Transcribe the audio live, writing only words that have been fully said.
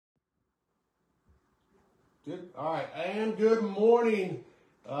Good. All right. And good morning.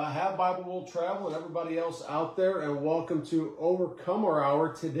 Have Bible Will Travel and everybody else out there, and welcome to Overcomer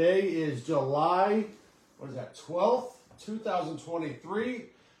Hour. Today is July, 12th, 2023.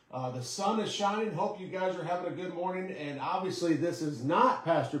 The sun is shining. Hope you guys are having a good morning. And obviously, this is not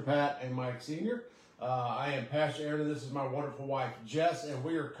Pastor Pat and Mike Sr. I am Pastor Aaron, and this is my wonderful wife, Jess, and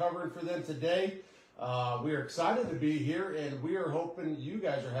we are covering for them today. We are excited to be here, and we are hoping you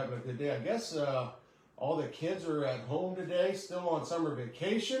guys are having a good day. I guess all the kids are at home today, still on summer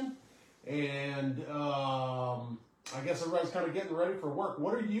vacation, and I guess everybody's kind of getting ready for work.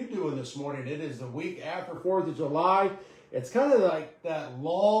 What are you doing this morning? It is the week after 4th of July. It's kind of like that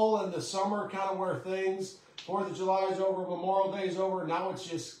lull in the summer, kind of where things, 4th of July is over, Memorial Day is over, now it's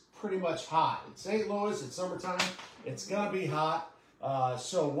just pretty much hot. It's St. Louis, it's summertime, it's going to be hot.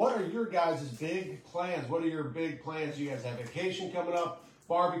 So what are your guys' big plans? What are your big plans? You guys have vacation coming up,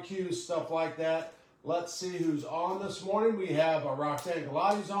 barbecues, stuff like that. Let's see who's on this morning. We have Roxanne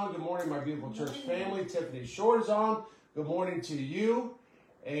Galati's on. Good morning, my beautiful church family. Tiffany Short is on. Good morning to you.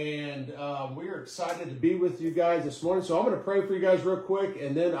 And we are excited to be with you guys this morning. So I'm going to pray for you guys real quick,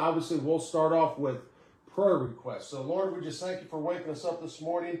 and then obviously we'll start off with prayer requests. So Lord, we just thank you for waking us up this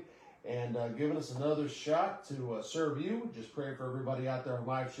morning and giving us another shot to serve you. Just pray for everybody out there on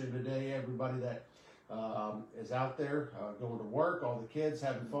live stream today, everybody that is out there going to work, all the kids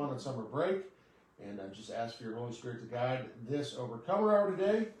having fun on summer break. And I just ask for your Holy Spirit to guide this Overcomer Hour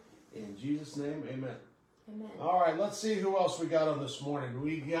today. In Jesus' name, amen. Amen. All right, let's see who else we got on this morning.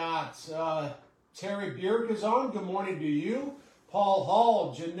 We got Terry Bierk is on. Good morning to you. Paul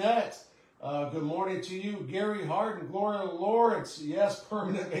Hall, Jeanette, good morning to you. Gary Hart and Gloria Lawrence, yes,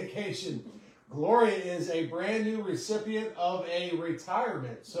 permanent vacation. Gloria is a brand new recipient of a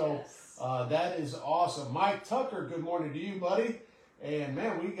retirement. So Yes. That is awesome. Mike Tucker, good morning to you, buddy. And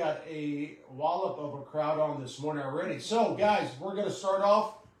man, we got a wallop of a crowd on this morning already. So guys, we're going to start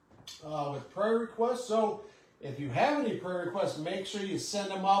off with prayer requests. So if you have any prayer requests, make sure you send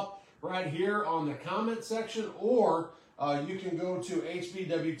them up right here on the comment section, or you can go to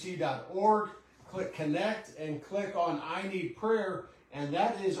hbwt.org, click connect, and click on I Need Prayer. And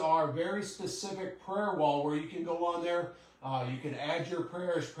that is our very specific prayer wall where you can go on there. You can add your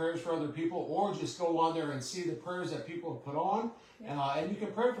prayers for other people, or just go on there and see the prayers that people have put on. And you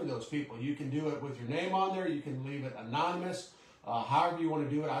can pray for those people. You can do it with your name on there. You can leave it anonymous. However you want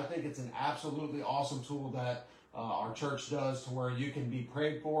to do it. I think it's an absolutely awesome tool that our church does, to where you can be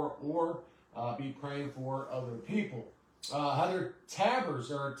prayed for or be praying for other people. Heather Tabers,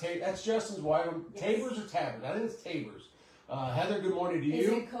 that's Justin's wife. Yes. Tabers or Tabers? I think it's Tabers. Heather, good morning to you. Is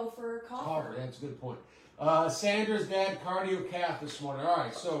it Cofer? Cofer, that's a good point. Sandra's dad, cardio calf this morning. All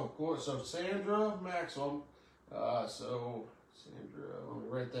right, so Sandra Maxwell. Sandra, let me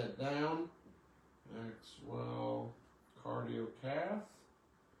write that down. Maxwell, cardio calf.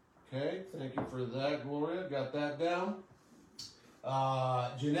 Okay, thank you for that, Gloria. Got that down.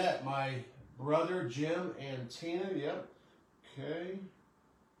 Jeanette, my brother Jim and Tina. Yep. Okay.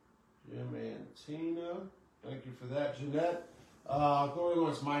 Jim and Tina. Thank you for that, Jeanette. Gloria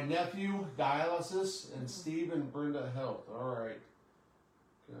wants my nephew, dialysis, and Steve and Brenda, health. All right.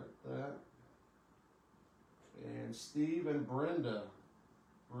 Got that. And Steve and Brenda,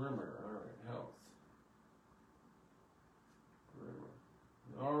 Brimmer. All right, health.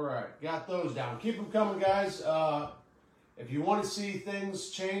 Brimmer. All right, got those down. Keep them coming, guys. If you want to see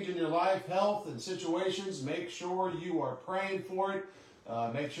things change in your life, health, and situations, make sure you are praying for it.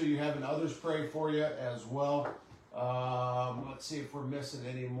 Make sure you're having others pray for you as well. Let's see if we're missing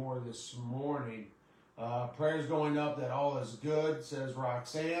any more this morning. Prayers going up that all is good, says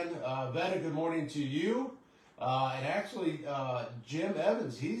Roxanne. Vetta, good morning to you. And actually, Jim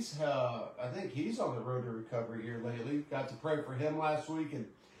Evans, I think he's on the road to recovery here lately. Got to pray for him last week, and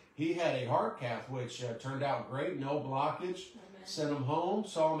he had a heart cath, which turned out great, no blockage. Amen. Sent him home.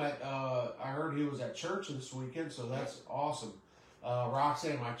 Saw him at, I heard he was at church this weekend, so that's awesome.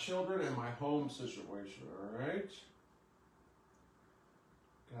 Roxanne, my children and my home situation. All right.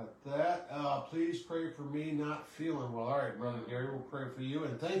 Got that. Please pray for me not feeling well. All right, Brother Gary, we'll pray for you.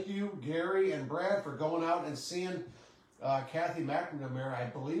 And thank you, Gary and Brad, for going out and seeing Kathy McNamara. I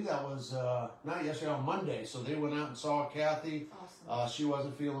believe that was not yesterday, on Monday. So they went out and saw Kathy. Awesome. She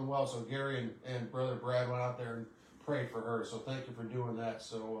wasn't feeling well, so Gary and Brother Brad went out there and prayed for her. So thank you for doing that.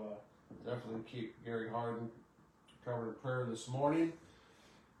 So definitely keep Gary Harden covered in prayer this morning.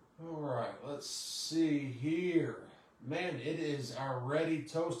 All right, let's see here. Man, it is already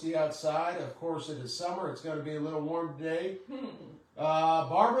toasty outside. Of course, it is summer. It's going to be a little warm today.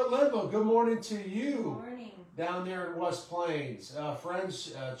 Barbara Linville, good morning to you. Good morning. down there in West Plains.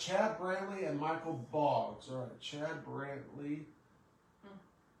 Friends, Chad Brantley and Michael Boggs. All right, Chad Brantley.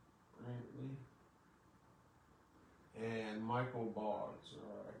 And Michael Boggs.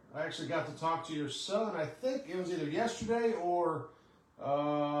 All right. I actually got to talk to your son. I think it was either yesterday or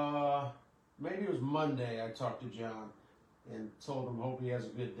maybe it was Monday. I talked to John and told him hope he has a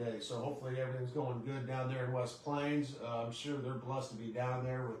good day. So hopefully everything's going good down there in West Plains. I'm sure they're blessed to be down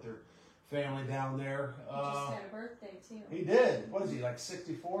there with their family down there. He just had a birthday too. He did. What is he, like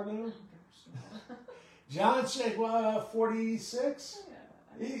 64 now? Oh gosh. John's 46?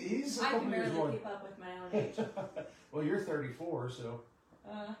 Yeah. He's a I couple can years barely more. keep up with my own age. Well, you're 34, so.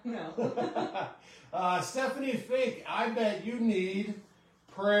 No. Stephanie Fink, I bet you need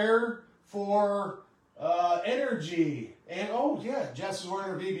prayer for energy. And oh yeah, Jess is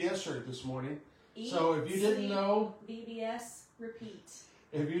wearing her VBS shirt this morning. So if you didn't know, VBS repeat.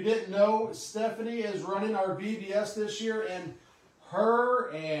 If you didn't know, Stephanie is running our VBS this year, and her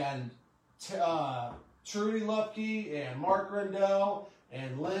and Trudy Lupke and Mark Rendell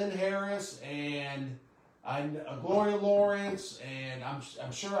and Lynn Harris and Gloria Lawrence, and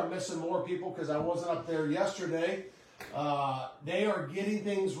I'm sure I'm missing more people because I wasn't up there yesterday. They are getting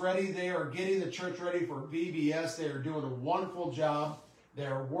things ready. They are getting the church ready for VBS. They are doing a wonderful job.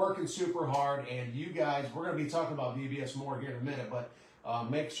 They're working super hard, and you guys, we're going to be talking about VBS more here in a minute, but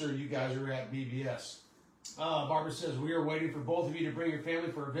make sure you guys are at VBS. Barbara says, we are waiting for both of you to bring your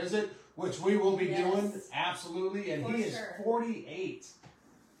family for a visit, which we will be doing, absolutely, and he is 48.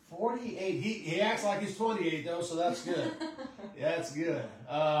 48. He acts like he's 28, though, so that's good. That's good.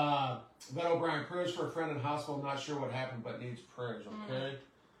 Ben O'Brien, prayers for a friend in hospital. Not sure what happened, but needs prayers, okay?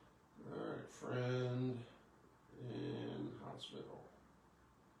 All right, friend in hospital.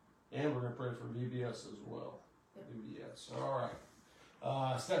 And we're going to pray for VBS as well. Yep. VBS. All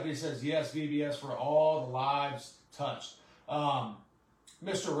right. Stephanie says, yes, VBS for all the lives touched.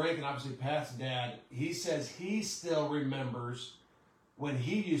 Mr. Rankin, obviously Pat's dad, he says he still remembers when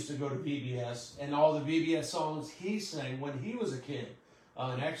he used to go to VBS and all the VBS songs he sang when he was a kid.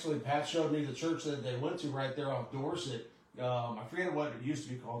 And actually, Pat showed me the church that they went to right there off Dorset. I forget what it used to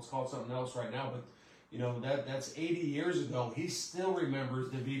be called. It's called something else right now, but you know that's 80 years ago. He still remembers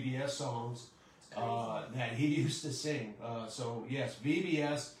the VBS songs that he used to sing. So yes,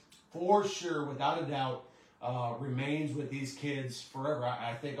 VBS for sure, without a doubt, remains with these kids forever.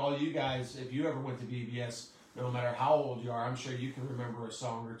 I think all you guys, if you ever went to VBS, no matter how old you are, I'm sure you can remember a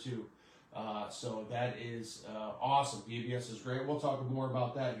song or two. So that is awesome. VBS is great. We'll talk more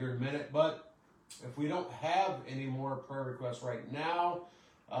about that here in a minute. But if we don't have any more prayer requests right now,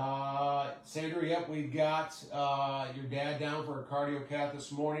 Sandra, yep, we got your dad down for a cardio cath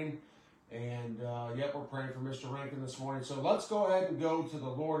this morning. And yep, we're praying for Mr. Rankin this morning. So let's go ahead and go to the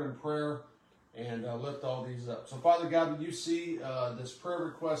Lord in prayer and lift all these up. So Father God, when you see this prayer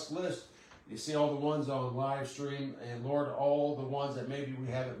request list, you see all the ones on live stream, and Lord, all the ones that maybe we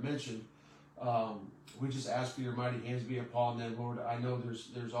haven't mentioned. We just ask for your mighty hands be upon them, Lord. I know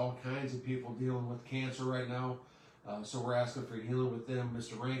there's all kinds of people dealing with cancer right now, so we're asking for healing with them.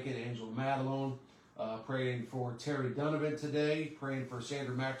 Mr. Rankin, Angela Madelone, praying for Terry Donovan today, praying for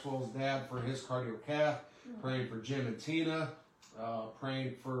Sandra Maxwell's dad for his cardio cath, praying for Jim and Tina,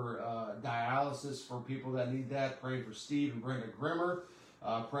 praying for dialysis for people that need that, praying for Steve and Brenda Grimmer,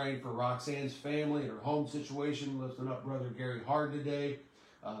 praying for Roxanne's family and her home situation, lifting up Brother Gary Hard today.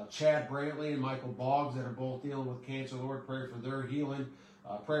 Chad Brantley and Michael Boggs that are both dealing with cancer, Lord, pray for their healing.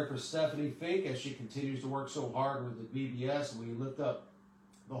 Pray for Stephanie Fink as she continues to work so hard with the VBS, and we lift up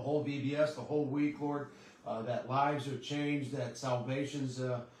the whole VBS the whole week, Lord, that lives are changed, that salvations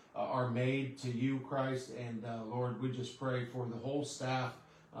are made to you, Christ, and Lord, we just pray for the whole staff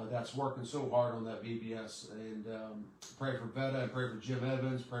that's working so hard on that VBS, and pray for Veta, and pray for Jim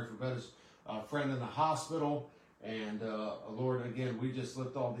Evans, pray for Veta's friend in the hospital. And Lord, again, we just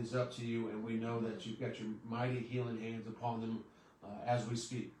lift all these up to you, and we know that you've got your mighty healing hands upon them as we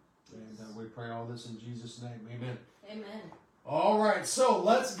speak. And we pray all this in Jesus' name. Amen. Amen. All right, so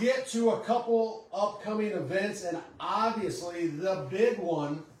let's get to a couple upcoming events, and obviously the big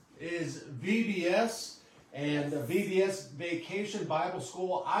one is VBS and the VBS Vacation Bible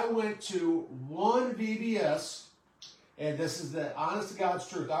School. I went to one VBS, and this is the honest to God's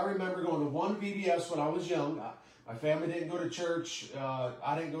truth. I remember going to one VBS when I was young. My family didn't go to church.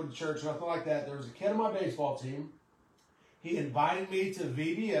 I didn't go to church, nothing like that. There was a kid on my baseball team. He invited me to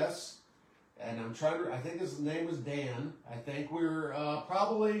VBS, and I think his name was Dan. I think we were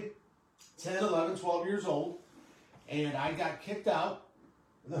probably 10, 11, 12 years old, and I got kicked out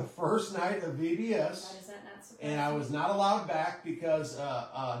the first night of VBS. Why does that not surprise And I was not allowed back because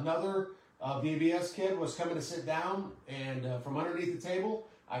another VBS kid was coming to sit down, and from underneath the table,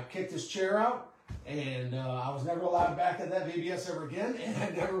 I kicked his chair out, and I was never allowed back at that VBS ever again, and I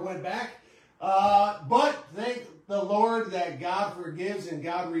never went back. But thank the Lord that God forgives and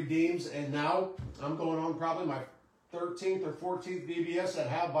God redeems, and now I'm going on probably my 13th or 14th VBS at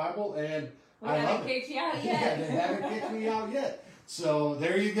Have Bible, and I love it. Kicked you out yet. Yeah, they haven't kicked me out yet. So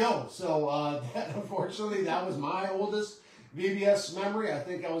there you go. So unfortunately, that was my oldest VBS memory. I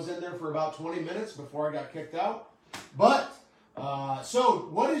think I was in there for about 20 minutes before I got kicked out. But, so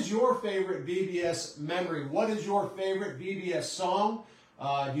what is your favorite VBS memory? What is your favorite VBS song?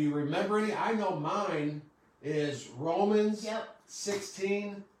 Do you remember any? I know mine is Romans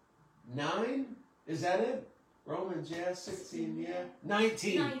 16:9. Is that it? Romans, 16,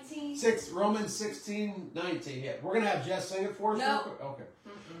 19. Romans 16:19. Yeah, we're gonna have Jess sing it for us. No. Okay.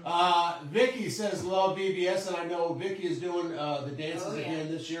 Vicky says love VBS, and I know Vicky is doing the dances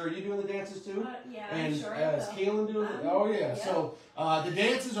again this year. Are you doing the dances too? Yeah, and I'm sure. Is Kaylin doing it? Oh yeah. Yeah. So the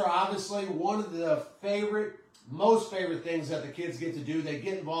dances are obviously one of the most favorite things that the kids get to do. They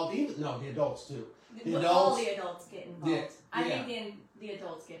get involved. The adults too. All the adults get involved. Yeah. I think the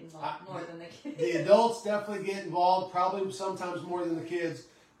adults get involved more than the kids. The adults definitely get involved, probably sometimes more than the kids.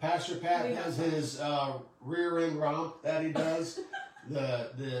 Pastor Pat does his rear end romp that he does.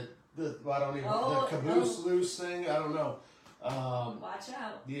 the caboose loose thing. I don't know. Watch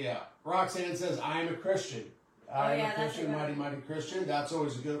out. Yeah. Roxanne says, "I am a Christian. I am a Christian, mighty, mighty Christian." That's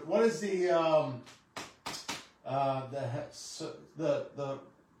always a good. What is the That's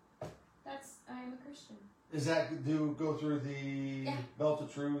I am a Christian. Is that go through the belt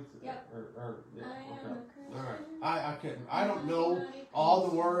of truth? Yep. I am a Christian. All right. I couldn't. I don't know all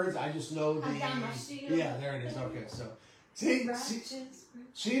the words. I just know the. Yeah, there it is. Okay, so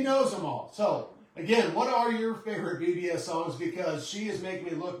she knows them all. So again, what are your favorite VBS songs? Because she is making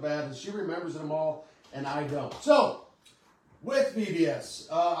me look bad, and she remembers them all, and I don't. So with VBS,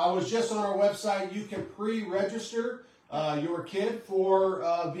 I was just on our website. You can pre-register your kid for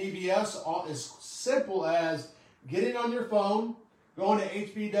VBS as simple as getting on your phone, going to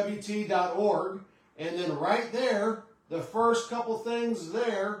hbwt.org, and then right there, the first couple things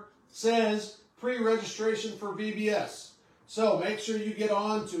there says pre-registration for VBS. So make sure you get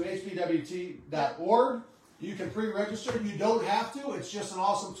on to hbwt.org. You can pre-register. You don't have to. It's just an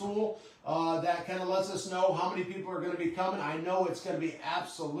awesome tool that kind of lets us know how many people are going to be coming. I know it's going to be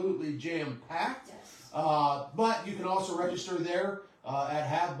absolutely jam-packed. But you can also register there at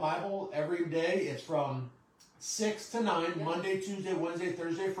Have Bible every day. It's from 6 to 9, Monday, Tuesday, Wednesday,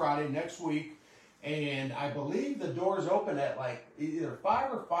 Thursday, Friday, next week. And I believe the doors open at like either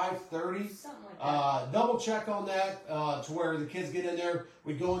 5 or 5:30. Something like that. Double check on that to where the kids get in there.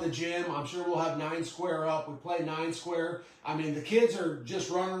 We go in the gym. I'm sure we'll have 9 square up. We play 9 square. I mean, the kids are just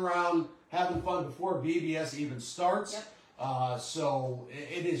running around having fun before VBS even starts. So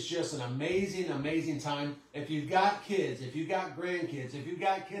it is just an amazing, amazing time. If you've got kids, if you've got grandkids, if you've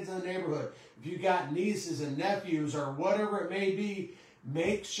got kids in the neighborhood, if you've got nieces and nephews or whatever it may be,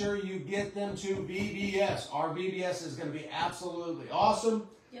 make sure you get them to VBS. Our VBS is going to be absolutely awesome.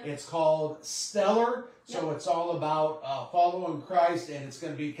 It's called Stellar, so it's all about following Christ, and it's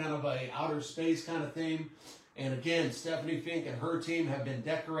going to be kind of a outer space kind of theme. And again, Stephanie Fink and her team have been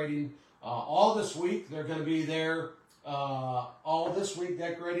decorating all this week. They're going to be there all this week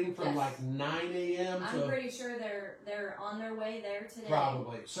decorating from like 9 a.m. I'm pretty sure they're on their way there today.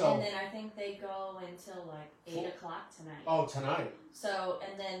 Probably. So, and then I think they go until like 8 o'clock tonight. Oh, tonight. So,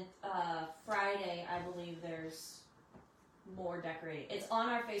 and then Friday, I believe there's more decorating. It's on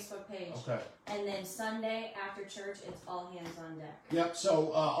our Facebook page. Okay. And then Sunday after church, it's all hands on deck. Yep.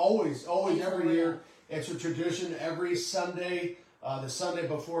 So always every year, it's a tradition. Every Sunday, the Sunday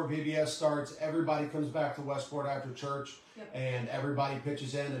before VBS starts, everybody comes back to Westport after church, and everybody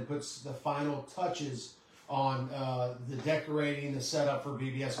pitches in and puts the final touches on the decorating, the setup for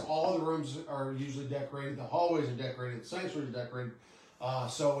VBS. All the rooms are usually decorated. The hallways are decorated. The sanctuary is decorated.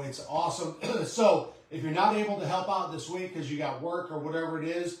 So it's awesome. So if you're not able to help out this week because you got work or whatever it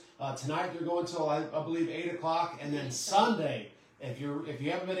is, tonight they're going till I believe 8 o'clock, and then Sunday, if you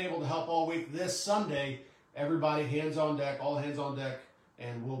haven't been able to help all week, this Sunday, everybody hands on deck, all hands on deck,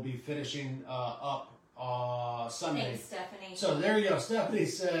 and we'll be finishing up Sunday. Thanks, Stephanie. So there you go. Stephanie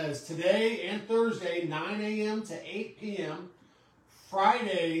says today and Thursday, 9 a.m. to 8 p.m.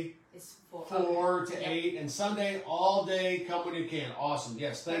 Friday, it's 4 to 8, and Sunday all day. Come when you can. Awesome.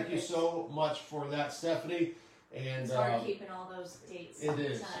 Yes, thank you so much for that, Stephanie. And it's hard keeping all those dates. It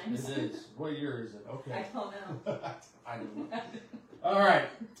is. Sometimes. It is. What year is it? Okay. I don't know. I don't know. All right.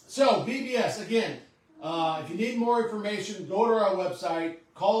 So VBS again. If you need more information, go to our website,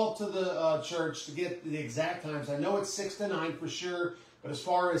 call up to the church to get the exact times. I know it's 6 to 9 for sure, but as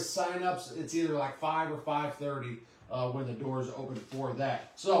far as sign-ups, it's either like 5 or 5:30 when the doors open for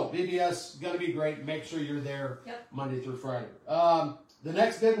that. So VBS is going to be great. Make sure you're there Monday through Friday. The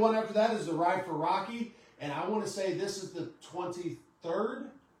next big one after that is the Ride for Rocky, and I want to say this is the 23rd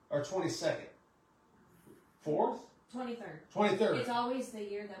or 22nd? 4th? 23rd. 23rd. It's always the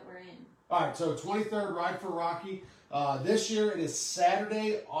year that we're in. All right, so 23rd Ride for Rocky. This year it is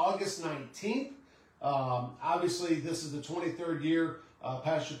Saturday, August 19th. Obviously, this is the 23rd year.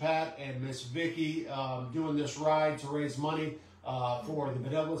 Pastor Pat and Miss Vicky doing this ride to raise money for the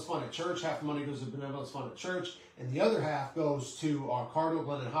Benevolence Fund at church. Half the money goes to the Benevolence Fund at church, and the other half goes to our Cardinal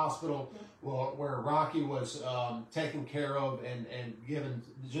Glennon Hospital, where Rocky was taken care of and given,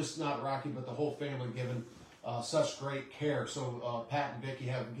 just not Rocky, but the whole family given such great care. So Pat and Vicky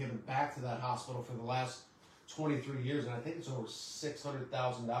have given back to that hospital for the last 23 years, and I think it's over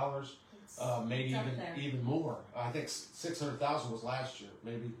 $600,000. Maybe even more. I think 600,000 was last year,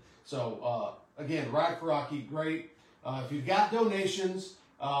 maybe. So again, Ride for Rocky, great. If you've got donations,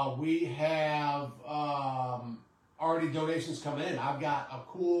 we have already donations coming in. I've got a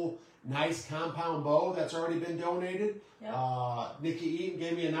cool, nice compound bow that's already been donated. Nikki Eaton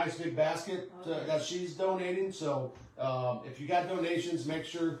gave me a nice big basket that she's donating. So if you got donations, make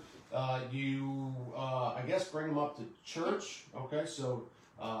sure you, I guess, bring them up to church. Okay, so.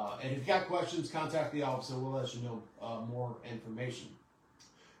 And if you've got questions, contact the office and we'll let you know more information.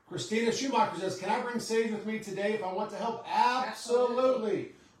 Christina Schumacher says, can I bring Sage with me today if I want to help?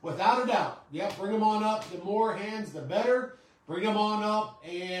 Absolutely. Without a doubt. Yep, bring him on up. The more hands, the better. Bring him on up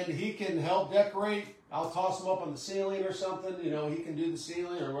and he can help decorate. I'll toss him up on the ceiling or something. You know, he can do the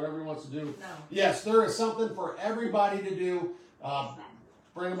ceiling or whatever he wants to do. No. Yes, there is something for everybody to do.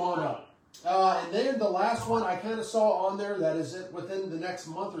 Bring him on up. And then the last one I kind of saw on there that is it within the next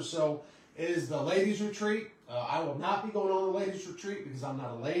month or so is the ladies retreat. I will not be going on the ladies retreat because I'm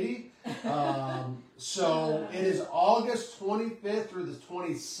not a lady. So it is August 25th through the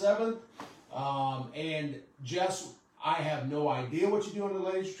 27th. And Jess, I have no idea what you do on the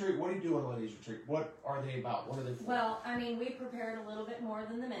ladies retreat. What do you do on the ladies retreat? What are they about? What are they for? Well, I mean, we prepared a little bit more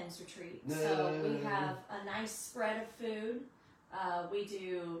than the men's retreat. So we have a nice spread of food. We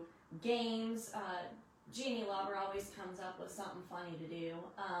do games. Jeannie Lauber always comes up with something funny to do.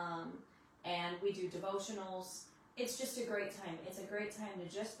 And we do devotionals. It's just a great time. It's a great time to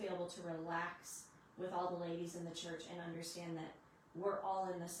just be able to relax with all the ladies in the church and understand that we're all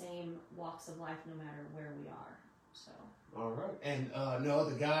in the same walks of life no matter where we are. So. All right. And no,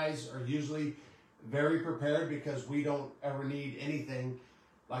 the guys are usually very prepared because we don't ever need anything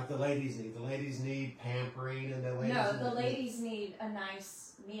like the ladies need. The ladies need pampering and the ladies need a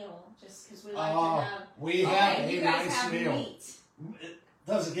nice meal just because we like to have. We have a you guys nice have meal. Meat.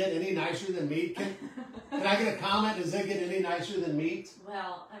 Does it get any nicer than meat? Can I get a comment? Does it get any nicer than meat?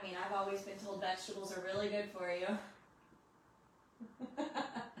 Well, I mean, I've always been told vegetables are really good for you.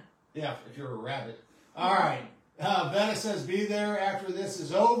 Yeah, if you're a rabbit. All right. Vetta says, be there after this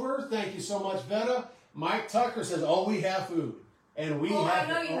is over. Thank you so much, Vetta. Mike Tucker says, oh, we have food. And we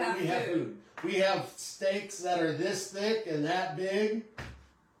have food. We have steaks that are this thick and that big.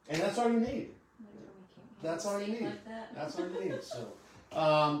 And that's all you need. That's all you need. Like that. That's all you need. So,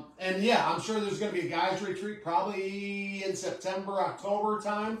 and yeah, I'm sure there's going to be a guys retreat probably in September, October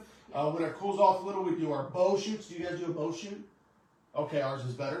time. When it cools off a little, we do our bow shoots. Do you guys do a bow shoot? Okay, ours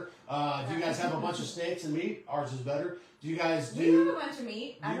is better. Do you guys have a bunch of steaks and meat? Ours is better. Do you guys do? We have a bunch of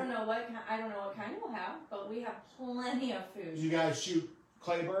meat. I don't know what kind we'll have, but we have plenty of food. Do you guys shoot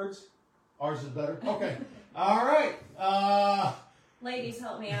clay birds? Ours is better. Okay. All right. Ladies,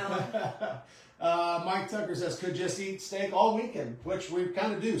 help me out. Mike Tucker says, could just eat steak all weekend, which we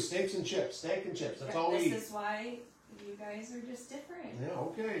kind of do. Steaks and chips. Steak and chips. That's all we eat. This is why you guys are just different. Yeah,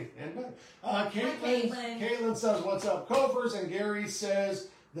 okay. And better. Caitlin says, what's up, Cofers? And Gary says,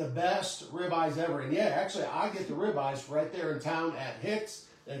 the best ribeyes ever. And yeah, actually, I get the ribeyes right there in town at Hicks.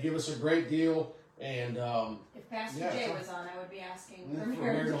 They give us a great deal. And if Pastor Jay was on, I would be asking for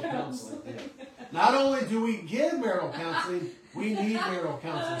marital counseling. Yeah. Not only do we give marital counseling, we need marital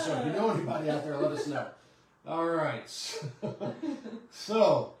counseling. So if you know anybody out there, let us know. All right.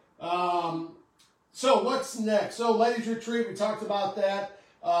 So what's next? So ladies retreat, we talked about that.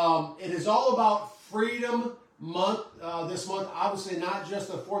 It is all about Freedom Month this month. Obviously, not just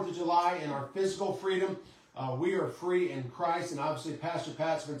the 4th of July and our physical freedom. We are free in Christ, and obviously Pastor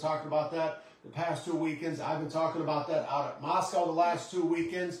Pat's been talking about that the past 2 weekends. I've been talking about that out at Moscow the last 2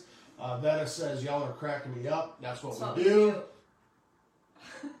 weekends. Vetta says, y'all are cracking me up. That's what we do.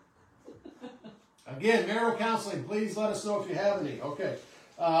 Again, marital counseling, please let us know if you have any. Okay.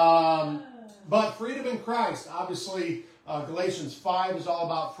 But freedom in Christ, obviously, Galatians 5 is all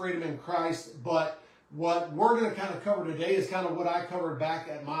about freedom in Christ. But what we're going to kind of cover today is kind of what I covered back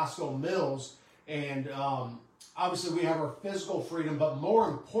at Moscow Mills. And obviously, we have our physical freedom, but more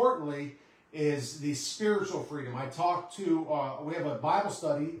importantly is the spiritual freedom. I talked to, we have a Bible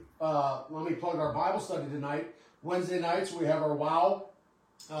study. Let me plug our Bible study tonight. Wednesday nights, we have our WOW,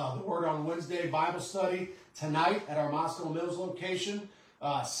 the Word on Wednesday Bible study tonight at our Moscow Mills location.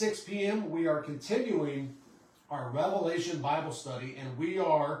 6 p.m., we are continuing our Revelation Bible study, and we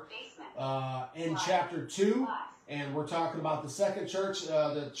are in chapter 2, and we're talking about the second church,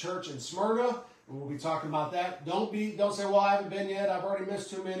 the church in Smyrna, and we'll be talking about that. Don't say, well, I haven't been yet, I've already missed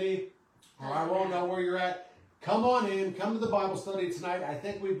too many, or I won't know where you're at. Come on in, come to the Bible study tonight. I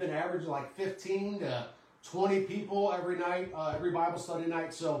think we've been averaging like 15 to 20 people every night, every Bible study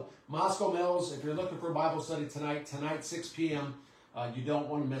night. So Moscow Mills, if you're looking for a Bible study tonight 6 p.m., you don't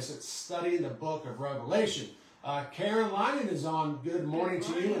want to miss it. Study the book of Revelation. Karen Lynon is on. Good morning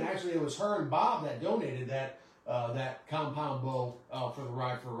to you. And actually, it was her and Bob that donated that compound bow for the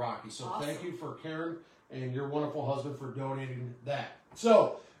Ride for Rocky. So awesome. Thank you for Karen and your wonderful husband for donating that.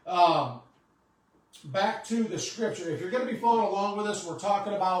 So back to the scripture. If you're going to be following along with us, we're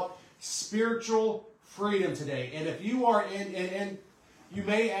talking about spiritual freedom today. And if you are and you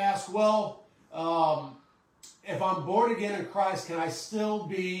may ask, well, if I'm born again in Christ, can I still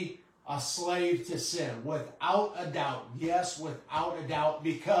be a slave to sin? Without a doubt. Yes, without a doubt.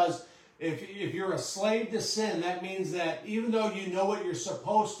 Because if you're a slave to sin, that means that even though you know what you're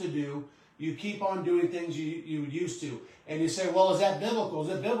supposed to do, you keep on doing things you used to. And you say, well, is that biblical?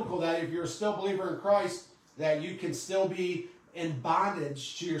 Is it biblical that if you're still a believer in Christ, that you can still be in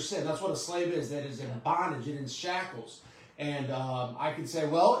bondage to your sin? That's what a slave is. That is in bondage and in shackles. And I can say,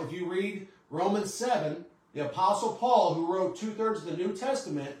 well, if you read Romans 7, the Apostle Paul, who wrote 2/3 of the New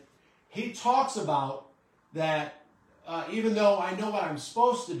Testament, he talks about that even though I know what I'm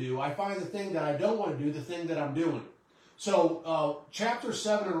supposed to do, I find the thing that I don't want to do, the thing that I'm doing. So chapter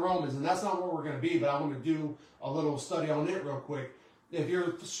 7 in Romans, and that's not where we're going to be, but I'm going to do a little study on it real quick. If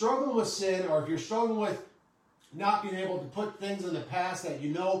you're struggling with sin, or if you're struggling with not being able to put things in the past that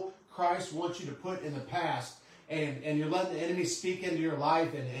you know Christ wants you to put in the past, and you're letting the enemy speak into your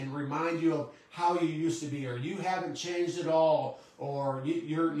life and remind you of how you used to be, or you haven't changed at all, or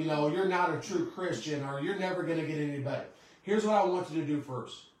you're not a true Christian, or you're never going to get any better. Here's what I want you to do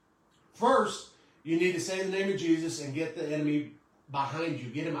first. First, you need to say the name of Jesus and get the enemy behind you.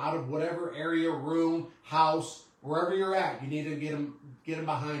 Get him out of whatever area, room, house, wherever you're at. You need to get him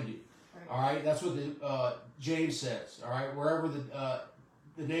behind you. Right. All right, that's what James says. All right, wherever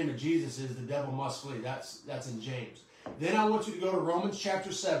the name of Jesus is, the devil must flee. That's in James. Then I want you to go to Romans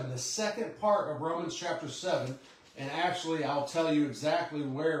chapter 7, the second part of Romans chapter 7. And actually, I'll tell you exactly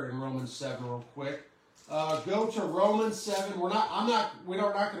where in Romans 7 real quick. Go to Romans 7. We're not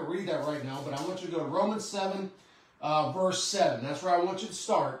going to read that right now, but I want you to go to Romans 7, verse 7. That's where I want you to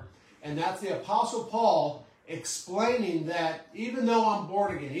start. And that's the Apostle Paul explaining that even though I'm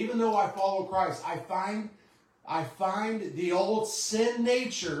born again, even though I follow Christ, I find the old sin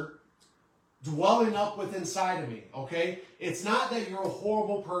nature dwelling up within inside of me. Okay? It's not that you're a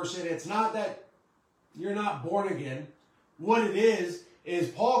horrible person. It's not that you're not born again. What it is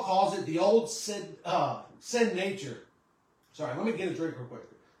Paul calls it the old sin nature. Sorry, let me get a drink real quick.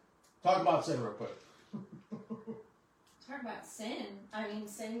 Talk about sin real quick. Talk about sin. I mean,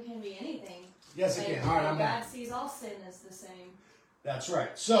 sin can be anything. Yes, it can. All right, I'm back. God sees all sin as the same. That's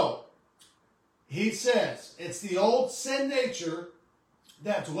right. So, he says, it's the old sin nature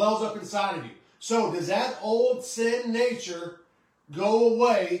that dwells up inside of you. So, does that old sin nature go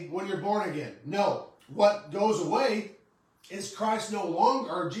away when you're born again? No. What goes away is Christ no longer,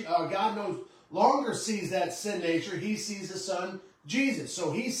 or God no longer sees that sin nature. He sees the Son, Jesus.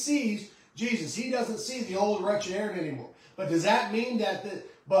 So he sees Jesus. He doesn't see the old wretched Aaron anymore. But does that mean that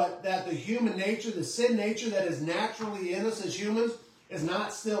the human nature, the sin nature that is naturally in us as humans, is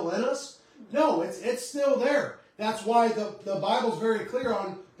not still in us? No, it's still there. That's why the Bible's very clear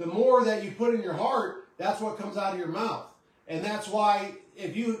on the more that you put in your heart, that's what comes out of your mouth. And that's why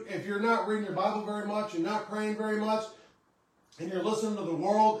if you're not reading your Bible very much, you're not praying very much, and you're listening to the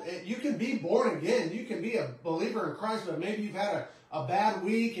world, you can be born again. You can be a believer in Christ, but maybe you've had a bad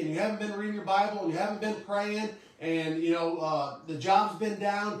week and you haven't been reading your Bible and you haven't been praying, and the job's been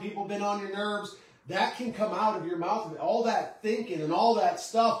down, people been on your nerves. That can come out of your mouth. All that thinking and all that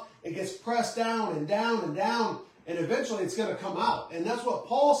stuff, it gets pressed down and down and down, and eventually it's going to come out. And that's what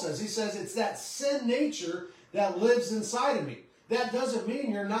Paul says. He says it's that sin nature that lives inside of me. that doesn't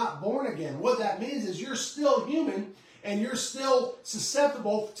mean you're not born again. What that means is you're still human and you're still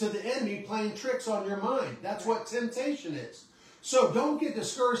susceptible to the enemy playing tricks on your mind. That's what temptation is. So don't get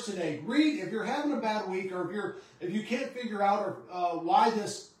discouraged today. Read, if you're having a bad week, or if you can't figure out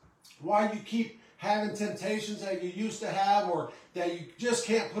why you keep having temptations that you used to have, or that you just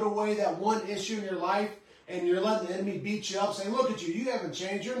can't put away that one issue in your life, and you're letting the enemy beat you up, saying, look at you, you haven't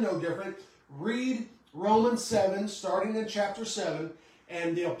changed, you're no different. Read Romans 7, starting in chapter 7,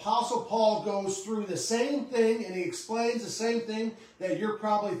 and the Apostle Paul goes through the same thing, and he explains the same thing that you're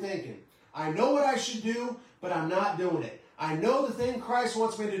probably thinking. I know what I should do, but I'm not doing it. I know the thing Christ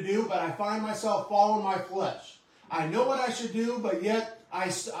wants me to do, but I find myself following my flesh. I know what I should do, but yet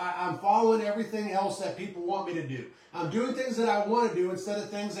I'm following everything else that people want me to do. I'm doing things that I want to do instead of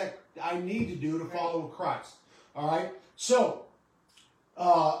things that I need to do to follow Christ. All right? So,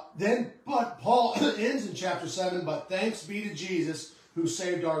 but Paul ends in chapter 7, but thanks be to Jesus who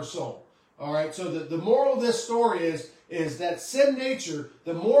saved our soul. All right? So the moral of this story is that sin nature,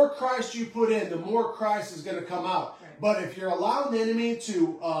 the more Christ you put in, the more Christ is going to come out. Right. But if you're allowing the enemy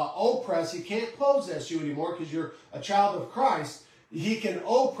to oppress, he can't possess you anymore because you're a child of Christ. He can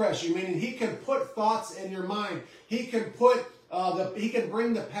oppress you, meaning he can put thoughts in your mind. He can put he can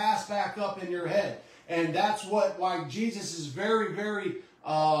bring the past back up in your head, and that's why Jesus is very, very,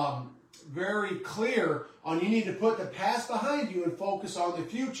 very clear on you need to put the past behind you and focus on the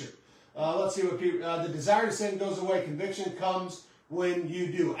future. Let's see what people. The desire to sin goes away. Conviction comes when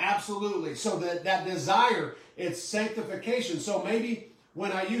you do. Absolutely. So that desire, it's sanctification. So maybe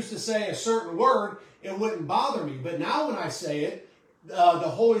when I used to say a certain word, it wouldn't bother me, but now when I say it, the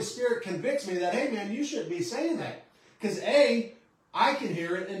Holy Spirit convicts me that, hey man, you shouldn't be saying that. Because A, I can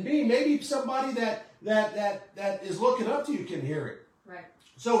hear it, and B, maybe somebody that is looking up to you can hear it. Right.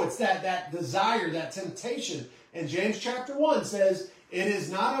 So it's that desire, that temptation. And James chapter 1 says, it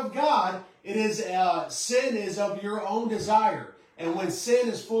is not of God, it is sin is of your own desire. And when sin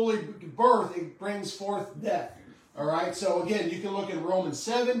is fully birthed, it brings forth death. All right, so again, you can look in Romans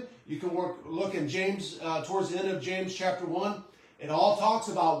 7, you can look in James, towards the end of James chapter 1. It all talks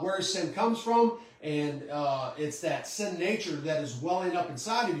about where sin comes from, and it's that sin nature that is welling up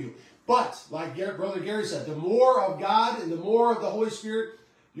inside of you. But, like Brother Gary said, the more of God and the more of the Holy Spirit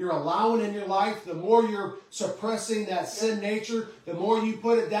you're allowing in your life, the more you're suppressing that sin nature, the more you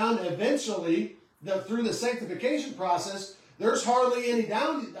put it down. Eventually, through the sanctification process, there's hardly any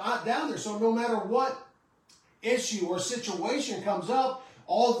down there. So no matter what issue or situation comes up,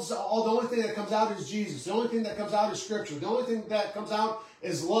 the only thing that comes out is Jesus. The only thing that comes out is Scripture. The only thing that comes out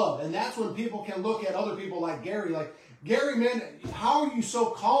is love. And that's when people can look at other people like Gary, man, how are you so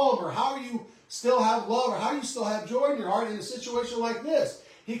calm? Or how are you still have love? Or how do you still have joy in your heart in a situation like this?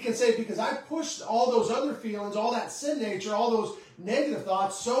 He can say, because I pushed all those other feelings, all that sin nature, all those negative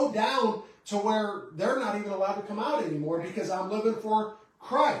thoughts so down to where they're not even allowed to come out anymore because I'm living for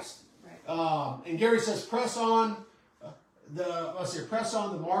Christ. Right. And Gary says, press on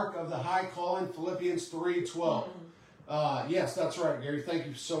the mark of the high calling, Philippians 3:12. Yes, that's right, Gary. Thank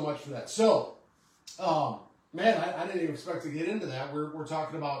you so much for that. So, man, I didn't even expect to get into that. We're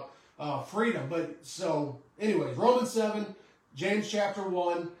talking about freedom. But so, anyways, Romans 7, James chapter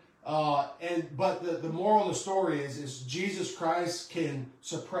 1, but the moral of the story is Jesus Christ can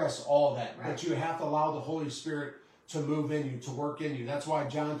suppress all that. Right. But you have to allow the Holy Spirit to move in you, to work in you. That's why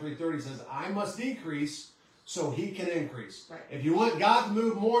John 3:30 says, I must decrease so he can increase. Right. If you want God to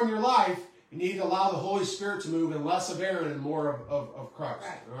move more in your life, you need to allow the Holy Spirit to move in less of Aaron and more of Christ.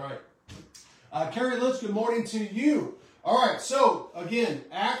 Right. All right. Carrie Litz, good morning to you. All right, so again,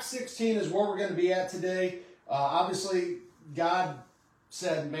 Acts 16 is where we're going to be at today. Obviously, God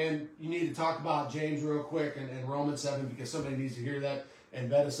said, man, you need to talk about James real quick and Romans 7 because somebody needs to hear that. And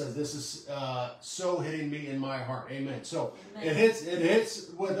Betta says, this is so hitting me in my heart. Amen. So Amen. It hits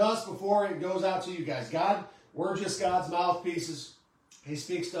with us before it goes out to you guys. God, we're just God's mouthpieces. He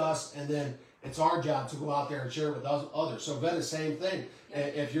speaks to us, and then it's our job to go out there and share it with others. So Betta, same thing.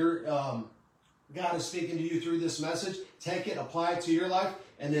 If you're God is speaking to you through this message, take it, apply it to your life,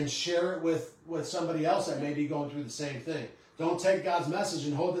 and then share it with somebody else that may be going through the same thing. Don't take God's message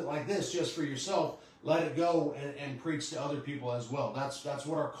and hold it like this just for yourself. Let it go and preach to other people as well. That's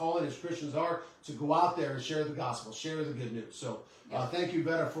what our calling as Christians are, to go out there and share the gospel, share the good news. So thank you,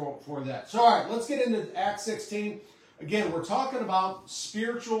 Betta, for that. So all right, let's get into Acts 16. Again, we're talking about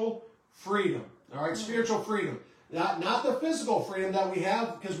spiritual freedom. All right, spiritual freedom. Not the physical freedom that we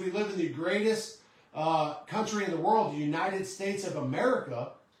have because we live in the greatest country in the world, the United States of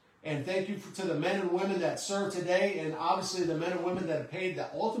America. And thank you to the men and women that serve today, and obviously the men and women that have paid the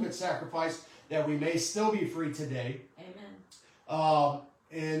ultimate sacrifice that we may still be free today.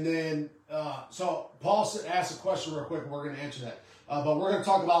 And then, so Paul asked a question real quick, and we're going to answer that. But we're going to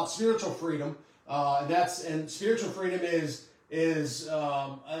talk about spiritual freedom. And spiritual freedom is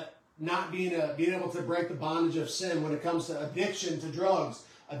not being able to break the bondage of sin when it comes to addiction to drugs,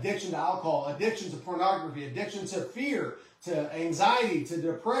 addiction to alcohol, addiction to pornography, addiction to fear, to anxiety, to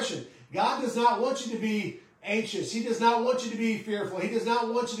depression. God does not want you to be anxious. He does not want you to be fearful. He does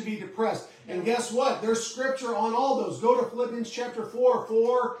not want you to be depressed. And guess what? There's scripture on all those. Go to Philippians chapter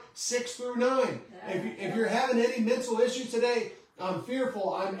 4, 6 through 9. If you're having any mental issue today, I'm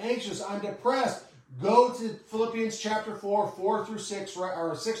fearful, I'm anxious, I'm depressed, go to Philippians chapter 4 through 6,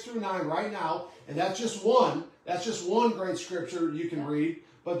 or 6 through 9 right now. And that's just one. That's just one great scripture you can read.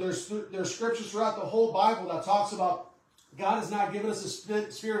 But there's scriptures throughout the whole Bible that talks about God has not given us a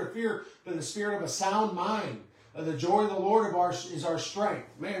spirit of fear, but the spirit of a sound mind. The joy of the Lord is our strength.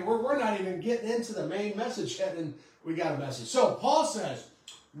 Man, we're not even getting into the main message yet, and we got a message. So Paul says,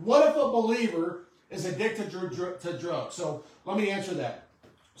 what if a believer is addicted to drugs? So let me answer that.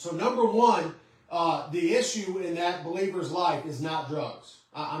 So number one, the issue in that believer's life is not drugs.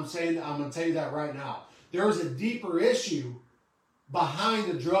 I'm going to tell you that right now. There is a deeper issue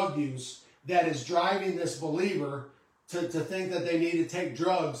behind the drug use that is driving this believer to think that they need to take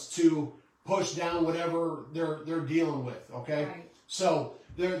drugs to push down whatever they're dealing with. Okay, right. So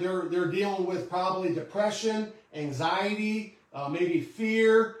they're dealing with probably depression, anxiety, maybe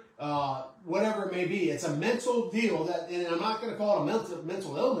fear, whatever it may be. It's a mental deal and I'm not going to call it a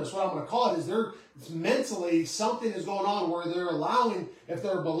mental illness. What I'm going to call it is mentally something is going on where they're allowing, if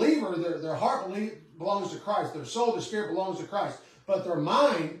they're a believer, their heart belongs to Christ, their soul, their spirit belongs to Christ, but their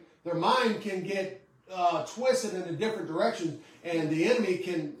mind can get twisted in a different direction, and the enemy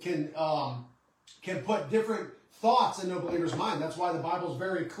can put different thoughts in a believer's mind. That's why the Bible is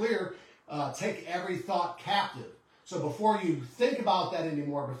very clear. Take every thought captive. So before you think about that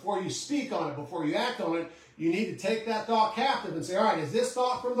anymore, before you speak on it, before you act on it, you need to take that thought captive and say, all right, is this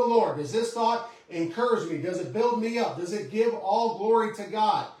thought from the Lord? Does this thought encourage me? Does it build me up? Does it give all glory to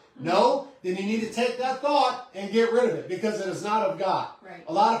God? No? Then you need to take that thought and get rid of it because it is not of God. Right.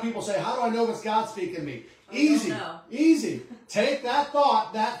 A lot of people say, how do I know if it's God speaking to me? Easy. Easy. Take that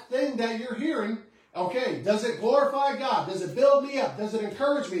thought, that thing that you're hearing. Okay, does it glorify God? Does it build me up? Does it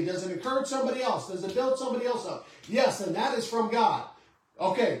encourage me? Does it encourage somebody else? Does it build somebody else up? Yes, and that is from God.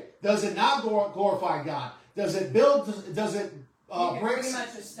 Okay, does it not glorify God? Does it build, does it break? Pretty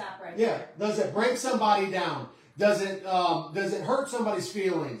much just stop right there. Does it break somebody down? Does it hurt somebody's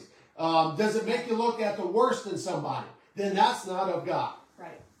feelings? Does it make you look at the worst in somebody? Then that's not of God.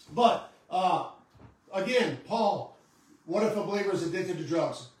 Right. But, again, Paul, what if a believer is addicted to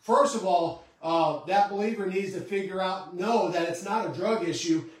drugs? First of all, that believer needs to know that it's not a drug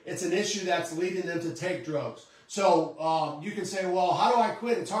issue. It's an issue that's leading them to take drugs. So you can say, well, how do I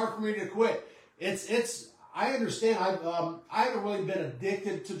quit? It's hard for me to quit. I understand. I haven't really been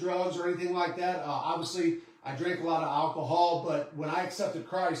addicted to drugs or anything like that. Obviously, I drank a lot of alcohol, but when I accepted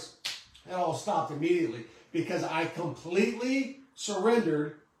Christ, it all stopped immediately because I completely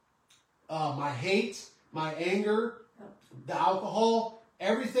surrendered my hate, my anger, the alcohol,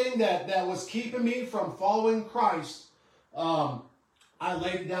 everything that was keeping me from following Christ. I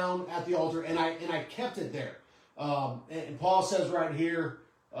laid it down at the altar and I kept it there. And Paul says right here,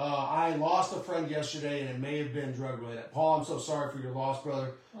 I lost a friend yesterday and it may have been drug related. Paul, I'm so sorry for your loss,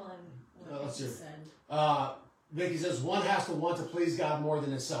 brother. Well, Let's see. Vicky says, one has to want to please God more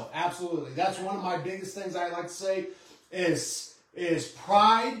than himself. Absolutely. That's one of my biggest things I like to say is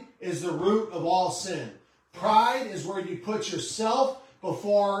pride is the root of all sin. Pride is where you put yourself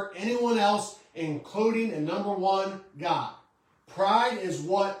before anyone else, including, and number one, God. Pride is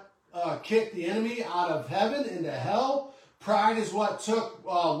what kicked the enemy out of heaven into hell. Pride is what took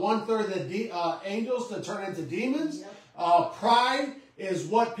 1/3 of the angels to turn into demons. Yep. Pride is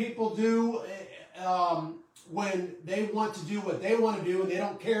what people do when they want to do what they want to do, and they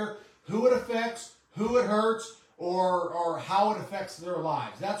don't care who it affects, who it hurts, or how it affects their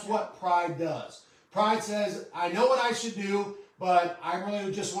lives. That's what pride does. Pride says, I know what I should do, but I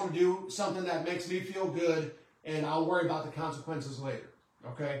really just want to do something that makes me feel good, and I'll worry about the consequences later.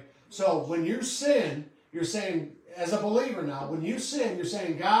 Okay? So when you sin, you're saying, as a believer now, when you sin, you're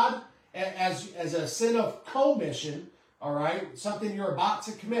saying, God, as a sin of commission, all right, something you're about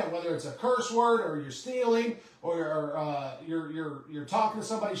to commit, whether it's a curse word or you're stealing or you're talking to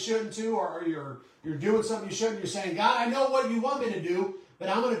somebody you shouldn't to, or you're doing something you shouldn't. You're saying, God, I know what you want me to do, but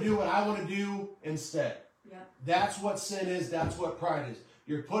I'm going to do what I want to do instead. Yep. That's what sin is. That's what pride is.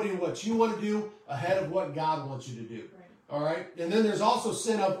 You're putting what you want to do ahead of what God wants you to do. Right. All right, and then there's also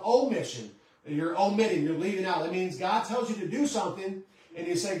sin of omission, You're omitting, you're leaving out. That means God tells you to do something, and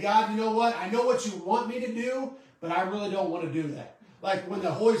you say, God, you know what? I know what you want me to do, but I really don't want to do that. Like when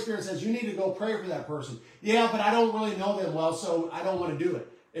the Holy Spirit says, you need to go pray for that person. Yeah, but I don't really know them well, so I don't want to do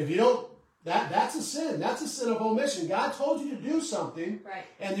it. If you don't, that's a sin. That's a sin of omission. God told you to do something, right,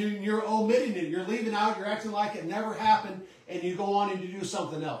 and you're omitting it. You're leaving out, you're acting like it never happened, and you go on and you do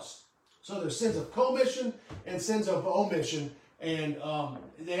something else. So there's sins of commission and sins of omission. And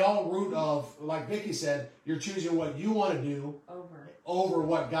they all root of, like Vicki said, you're choosing what you want to do over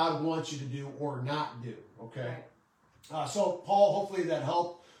what God wants you to do or not do. Okay. Right. So Paul, hopefully that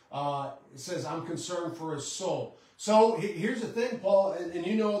helped. It says, I'm concerned for his soul. So here's the thing, Paul, and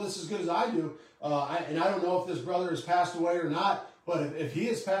you know this as good as I do. And I don't know if this brother has passed away or not, but if he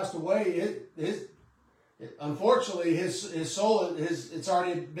has passed away, unfortunately his soul it's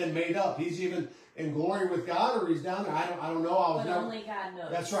already been made up. He's either in glory with God or he's down there. I don't know. Only God knows.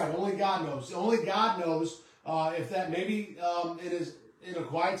 That's right. Only God knows. Only God knows if that maybe it is in a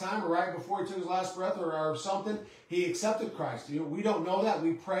quiet time or right before he took his last breath or something, he accepted Christ. We don't know that.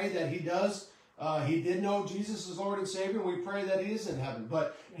 We pray that he does. He did know Jesus as Lord and Savior. We pray that he is in heaven.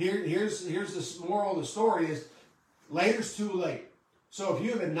 But here's the moral of the story is later's too late. So if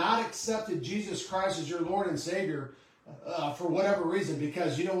you have not accepted Jesus Christ as your Lord and Savior, for whatever reason,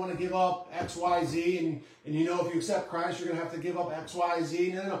 because you don't want to give up X, Y, Z, and you know if you accept Christ, you're going to have to give up X, Y,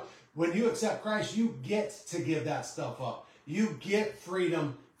 Z. No. When you accept Christ, you get to give that stuff up. You get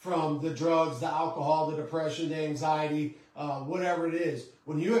freedom from the drugs, the alcohol, the depression, the anxiety, whatever it is.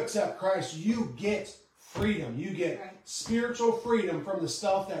 When you accept Christ, you get freedom. You get spiritual freedom from the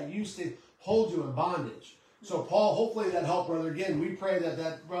stuff that used to hold you in bondage. So, Paul, hopefully that helped, brother. Again, we pray that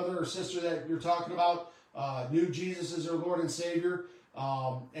that brother or sister that you're talking about knew Jesus as their Lord and Savior.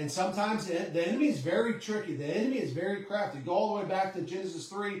 And sometimes the enemy is very tricky. The enemy is very crafty. Go all the way back to Genesis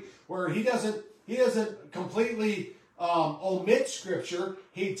 3, where he doesn't completely omit Scripture.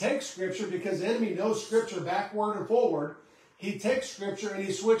 He takes Scripture because the enemy knows Scripture backward and forward. He takes Scripture and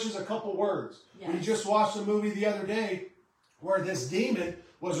he switches a couple words. Yes. We just watched a movie the other day where this demon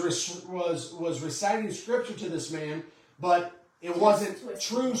was reciting Scripture to this man, but it wasn't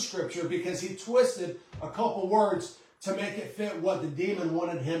true Scripture because he twisted a couple words to make it fit what the demon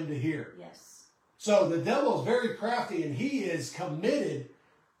wanted him to hear. Yes. So the devil is very crafty, and he is committed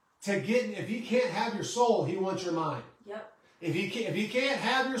to getting. If he can't have your soul, he wants your mind. Yep. If he can't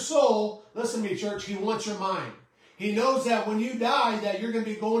have your soul, listen to me, church. He wants your mind. He knows that when you die, that you're going to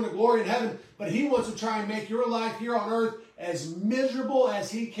be going to glory in heaven. But he wants to try and make your life here on earth as miserable as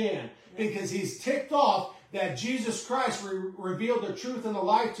he can, because he's ticked off that Jesus Christ revealed the truth and the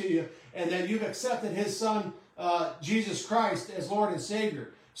light to you, and that you've accepted his Son, Jesus Christ, as Lord and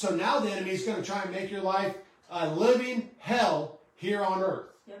Savior. So now the enemy is going to try and make your life a living hell here on earth.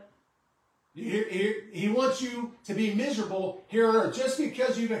 Yep. He wants you to be miserable here on earth. Just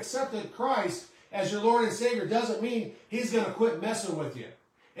because you've accepted Christ as your Lord and Savior doesn't mean he's going to quit messing with you.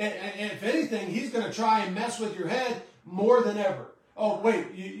 And if anything, he's going to try and mess with your head more than ever. Oh,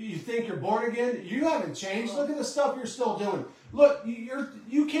 wait, you think you're born again? You haven't changed. Look at the stuff you're still doing. Look,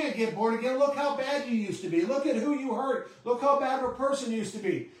 you can't get born again. Look how bad you used to be. Look at who you hurt. Look how bad of a person you used to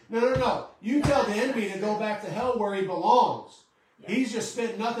be. No. You tell the enemy to go back to hell where he belongs. He's just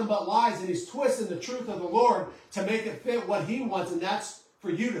spitting nothing but lies, and he's twisting the truth of the Lord to make it fit what he wants, and that's for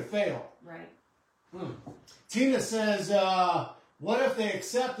you to fail. Right. Tina says, what if they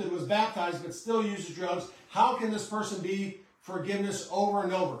accepted, was baptized, but still uses drugs? How can this person be forgiveness over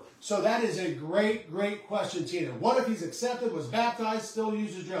and over? So that is a great, great question, Tina. What if he's accepted, was baptized, still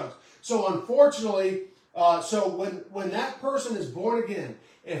uses drugs? So unfortunately, when that person is born again,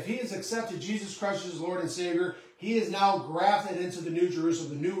 if he has accepted Jesus Christ as Lord and Savior, he is now grafted into the New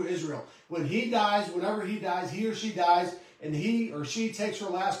Jerusalem, the New Israel. When he dies, whenever he dies, he or she dies, and he or she takes her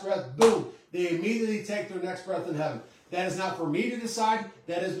last breath, boom, they immediately take their next breath in heaven. That is not for me to decide.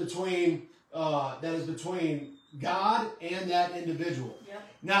 That is between God and that individual. Yep.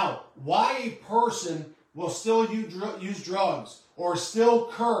 Now, why a person will still use drugs, or still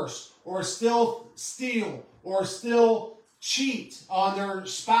curse, or still steal, or still cheat on their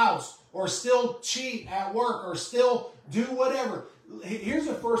spouse, or still cheat at work, or still do whatever. Here's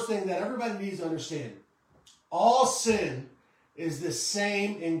the first thing that everybody needs to understand. All sin is the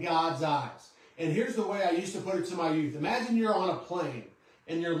same in God's eyes. And here's the way I used to put it to my youth. Imagine you're on a plane,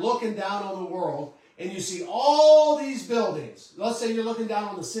 and you're looking down on the world, and you see all these buildings. Let's say you're looking down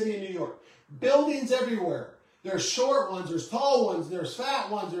on the city of New York. Buildings everywhere. There's short ones, there's tall ones, there's fat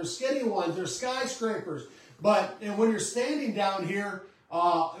ones, there's skinny ones, there's skyscrapers. And when you're standing down here,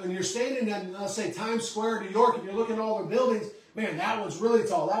 when you're standing in, let's say, Times Square, New York, and you're looking at all the buildings, man, that one's really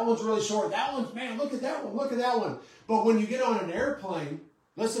tall. That one's really short. That one's, man, look at that one. Look at that one. But when you get on an airplane,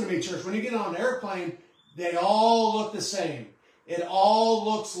 listen to me, church, when you get on an airplane, they all look the same. It all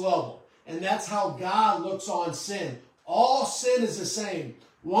looks level. And that's how God looks on sin. All sin is the same.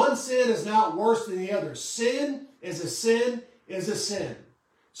 One sin is not worse than the other. Sin is a sin is a sin.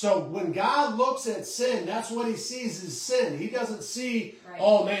 So when God looks at sin, that's what he sees is sin. He doesn't see,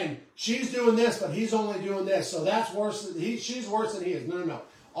 oh man, she's doing this, but he's only doing this. So that's worse than she's worse than he is. No.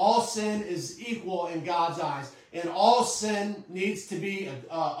 All sin is equal in God's eyes. And all sin needs to be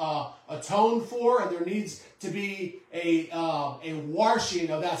atoned for, and there needs to be a washing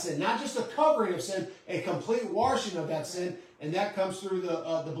of that sin. Not just a covering of sin, a complete washing of that sin. And that comes through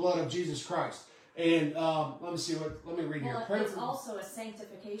the blood of Jesus Christ. And let me read here. It's also a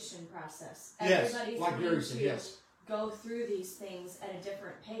sanctification process. Yes, Everybody's like Gary said, yes. Go through these things at a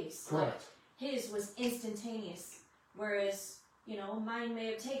different pace. Correct. Like his was instantaneous, whereas, mine may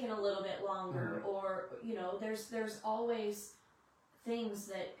have taken a little bit longer, or, there's always things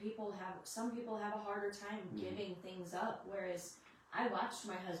that some people have a harder time giving things up, whereas I watched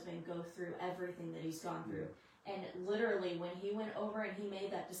my husband go through everything that he's gone through. And literally, when he went over and he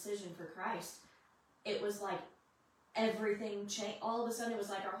made that decision for Christ, it was like everything changed. All of a sudden, it was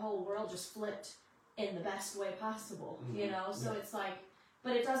like our whole world just flipped in the best way possible, So it's like,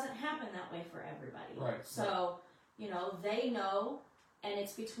 but it doesn't happen that way for everybody. Right. So, they know, and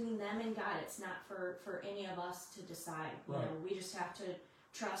it's between them and God. It's not for any of us to decide. We just have to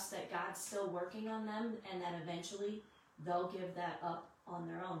trust that God's still working on them, and that eventually they'll give that up on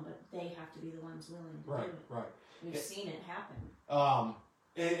their own, but they have to be the ones willing to do it. Right. We've seen it happen.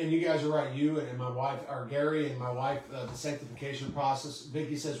 And you guys are right. You and my wife, or Gary and my wife, the sanctification process.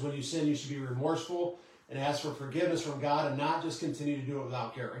 Vicki says when you sin, you should be remorseful and ask for forgiveness from God, and not just continue to do it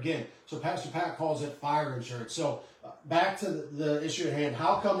without care. Again, so Pastor Pat calls it fire insurance. So back to the issue at hand.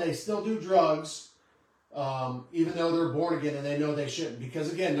 How come they still do drugs, even though they're born again and they know they shouldn't?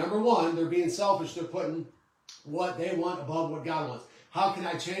 Because again, number one, they're being selfish. They're putting what they want above what God wants. How can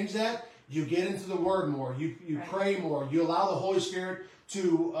I change that? You get into the Word more. You pray more. You allow the Holy Spirit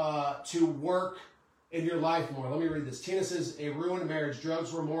to work in your life more. Let me read this. Tina says, a ruined marriage.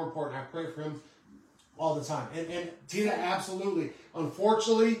 Drugs were more important. I pray for him all the time. And Tina, absolutely.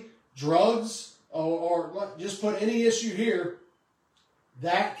 Unfortunately, drugs, or just put any issue here,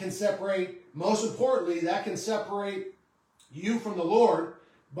 that can separate, most importantly, that can separate you from the Lord.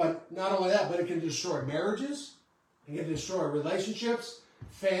 But not only that, but it can destroy marriages. It can destroy relationships,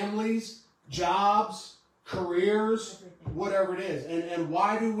 families, jobs, careers, whatever it is. And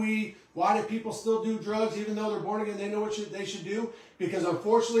why do people still do drugs even though they're born again? They know what they should do, because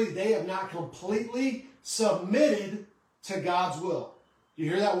unfortunately they have not completely submitted to God's will. You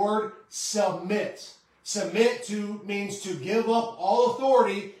hear that word? Submit. Submit to means to give up all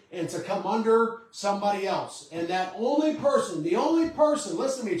authority and to come under somebody else. And that the only person,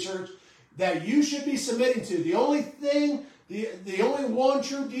 listen to me, church, that you should be submitting to, the only thing, the only one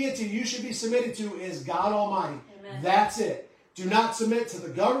true deity you should be submitting to is God Almighty. Amen. That's it. Do not submit to the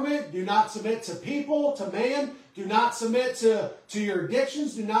government. Do not submit to people, to man. Do not submit to your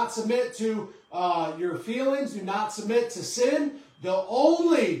addictions. Do not submit to your feelings. Do not submit to sin. The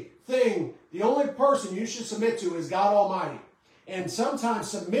only person you should submit to is God Almighty. And sometimes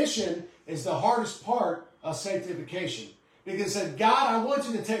submission is the hardest part of sanctification. Because it said, God, I want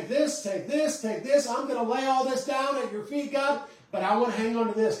you to take this, take this, take this. I'm going to lay all this down at your feet, God, but I want to hang on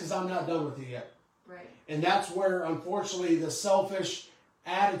to this because I'm not done with you yet. Right. And that's where, unfortunately, the selfish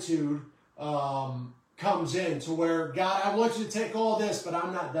attitude comes in, to where, God, I want you to take all this, but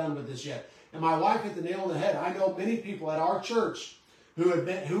I'm not done with this yet. And my wife hit the nail on the head. I know many people at our church who have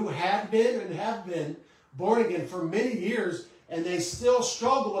been born again for many years, and they still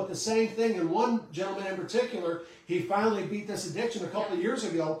struggle with the same thing. And one gentleman in particular, he finally beat this addiction a couple of years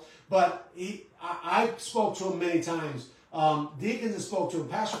ago, but I spoke to him many times. Deacons had spoke to him.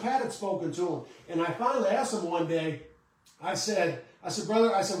 Pastor Pat had spoken to him. And I finally asked him one day, I said, brother,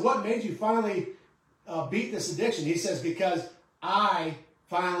 what made you finally beat this addiction? He says, because I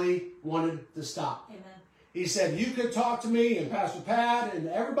finally wanted to stop. Amen. He said, you could talk to me, and Pastor Pat and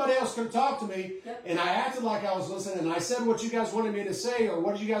everybody else could talk to me, and I acted like I was listening, and I said what you guys wanted me to say, or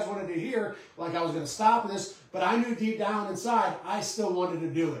what you guys wanted to hear, like I was going to stop this, but I knew deep down inside, I still wanted to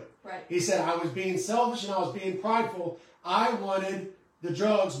do it. Right. He said, I was being selfish and I was being prideful. I wanted the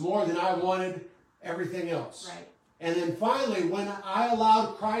drugs more than I wanted everything else. Right. And then finally, when I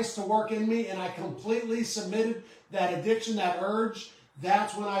allowed Christ to work in me and I completely submitted that addiction, that urge,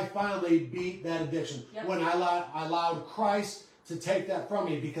 that's when I finally beat that addiction. Yep. When I allowed Christ to take that from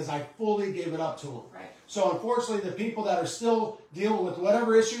me because I fully gave it up to him. Right. So unfortunately, the people that are still dealing with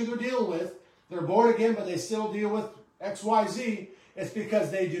whatever issue they're dealing with, they're born again, but they still deal with X, Y, Z, it's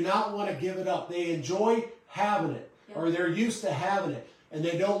because they do not want to give it up. They enjoy having it, or they're used to having it, and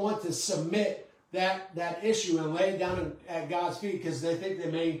they don't want to submit that issue and lay it down at God's feet because they think they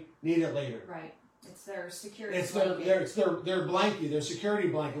may need it later. Right. It's their security It's blanket. their blanket, their security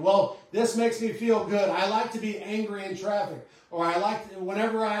blanket. Well, this makes me feel good. I like to be angry in traffic, or I like to,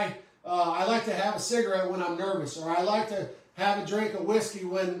 whenever I like to have a cigarette when I'm nervous, or I like to have a drink of whiskey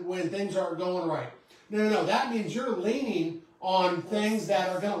when things aren't going right. No. That means you're leaning on things that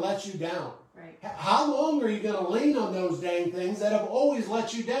are going to let you down. Right. How long are you going to lean on those dang things that have always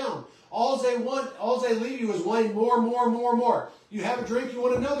let you down? All they leave you is wanting more. You have a drink, you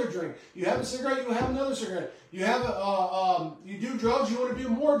want another drink. You have a cigarette, you have another cigarette. You have you do drugs, you want to do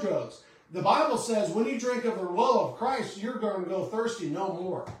more drugs. The Bible says when you drink of the well of Christ, you're going to go thirsty no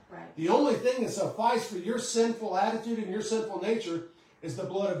more. Right. The only thing that suffices for your sinful attitude and your sinful nature is the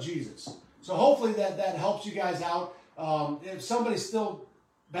blood of Jesus. So hopefully that helps you guys out. If somebody's still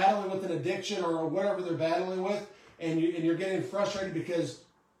battling with an addiction or whatever they're battling with, and you're getting frustrated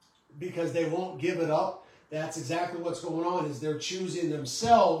because they won't give it up, that's exactly what's going on, is they're choosing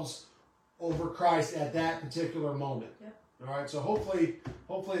themselves over Christ at that particular moment. Yep. All right, so hopefully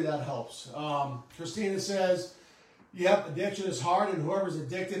that helps. Christina says, yep, addiction is hard, and whoever's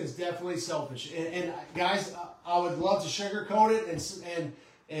addicted is definitely selfish. And guys, I would love to sugarcoat it,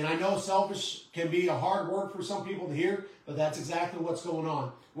 and I know selfish can be a hard word for some people to hear, but that's exactly what's going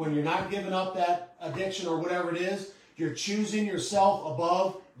on. When you're not giving up that addiction or whatever it is, you're choosing yourself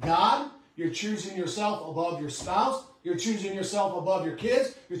above God. You're choosing yourself above your spouse. You're choosing yourself above your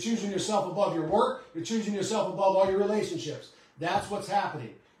kids. You're choosing yourself above your work. You're choosing yourself above all your relationships. That's what's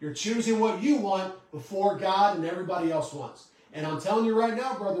happening. You're choosing what you want before God and everybody else wants. And I'm telling you right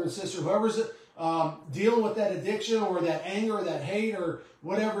now, brother and sister, whoever's dealing with that addiction or that anger or that hate or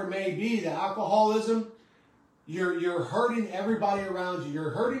whatever it may be, the alcoholism, you're hurting everybody around you.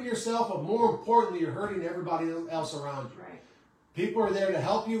 You're hurting yourself, but more importantly, you're hurting everybody else around you. Right. People are there to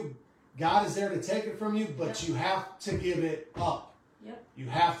help you. God is there to take it from you, but you have to give it up. Yep. You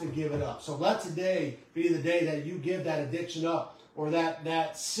have to give it up. So let today be the day that you give that addiction up or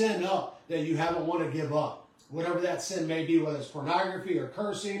that sin up that you haven't want to give up. Whatever that sin may be, whether it's pornography or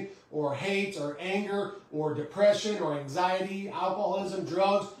cursing or hate or anger or depression or anxiety, alcoholism,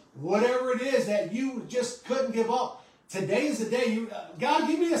 drugs, whatever it is that you just couldn't give up. Today is the day. God,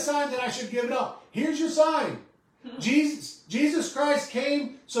 give me a sign that I should give it up. Here's your sign. Jesus Christ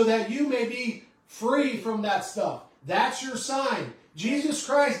came so that you may be free from that stuff. That's your sign. Jesus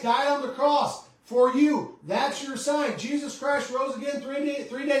Christ died on the cross for you. That's your sign. Jesus Christ rose again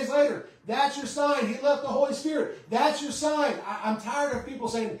 3 days later. That's your sign. He left the Holy Spirit. That's your sign. I'm tired of people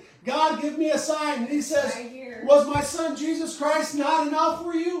saying, God, give me a sign. And he says, Right, was my son Jesus Christ not enough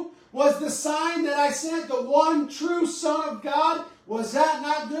for you? Was the sign that I sent, the one true Son of God, was that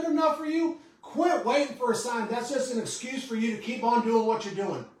not good enough for you? Quit waiting for a sign. That's just an excuse for you to keep on doing what you're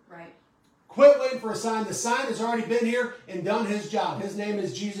doing. Right. Quit waiting for a sign. The sign has already been here and done his job. His name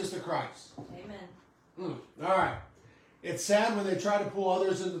is Jesus the Christ. Amen. All right. It's sad when they try to pull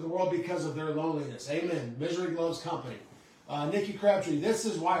others into the world because of their loneliness. Amen. Misery loves company. Nikki Crabtree, this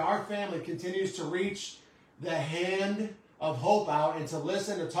is why our family continues to reach the hand of hope out and to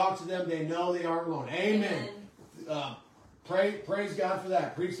listen or talk to them. They know they aren't alone. Amen. Praise God for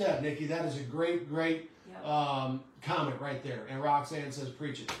that. Preach that, Nikki. That is a great comment right there. And Roxanne says,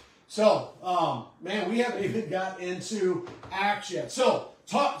 preach it. So, man, we haven't even got into Acts yet. So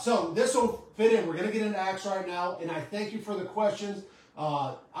this will fit in. We're going to get into Acts right now. And I thank you for the questions.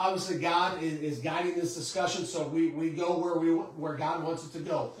 Obviously, God is guiding this discussion. So we go where God wants it to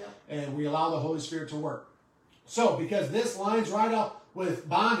go. Yep. And we allow the Holy Spirit to work. So, because this lines right up with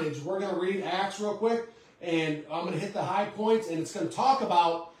bondage, we're going to read Acts real quick. And I'm going to hit the high points, and it's going to talk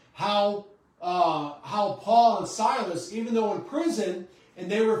about how Paul and Silas, even though in prison, and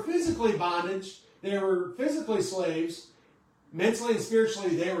they were physically bondage, they were physically slaves, mentally and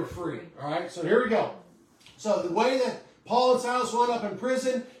spiritually they were free. All right, so here we go. So the way that Paul and Silas wound up in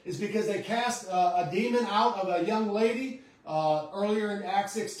prison is because they cast a demon out of a young lady earlier in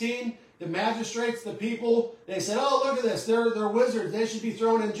Acts 16. The magistrates, the people, they said, oh, look at this. They're wizards. They should be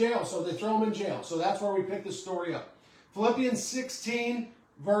thrown in jail. So they throw them in jail. So that's where we pick this story up. Philippians 16,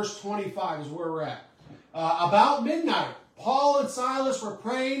 verse 25 is where we're at. About midnight, Paul and Silas were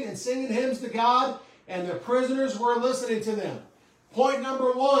praying and singing hymns to God, and the prisoners were listening to them. Point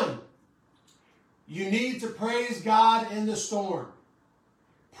number 1, you need to praise God in the storm.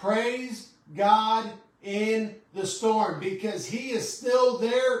 Praise God in the storm because he is still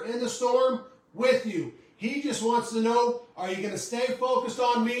there in the storm with you. He just wants to know, are you going to stay focused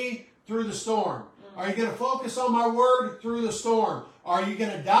on me through the storm? Are you going to focus on my word through the storm? Are you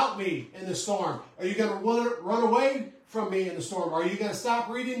going to doubt me in the storm? Are you going to run away from me in the storm? Are you going to stop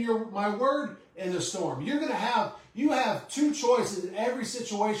reading my word in the storm? You have two choices in every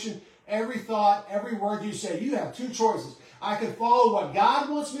situation, every thought, every word you say. You have two choices. I can follow what God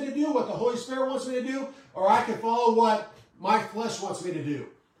wants me to do, what the Holy Spirit wants me to do, or I can follow what my flesh wants me to do.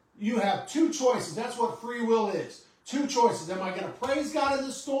 You have two choices. That's what free will is. Two choices. Am I going to praise God in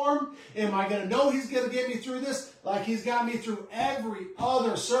the storm? Am I going to know he's going to get me through this like he's got me through every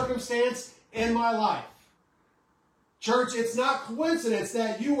other circumstance in my life? Church, it's not coincidence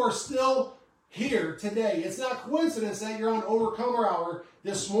that you are still here today. It's not coincidence that you're on Overcomer Hour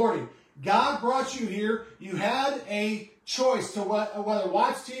this morning. God brought you here. You had a choice to whether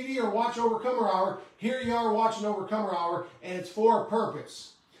watch TV or watch Overcomer Hour. Here you are watching Overcomer Hour, and it's for a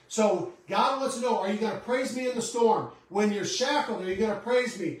purpose. So God wants to know, are you going to praise me in the storm? When you're shackled, are you going to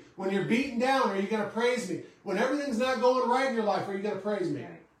praise me? When you're beaten down, are you going to praise me? When everything's not going right in your life, are you going to praise me?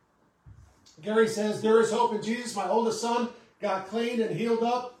 Right. Gary says, there is hope in Jesus. My oldest son got cleaned and healed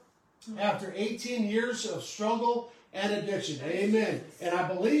up after 18 years of struggle and addiction. Amen. And I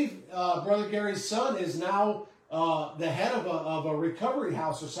believe Brother Gary's son is now the head of a recovery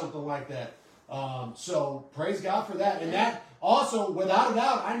house or something like that. So praise God for that. And that also, without a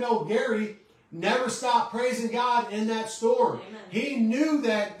doubt, I know Gary never stopped praising God in that storm. Amen. He knew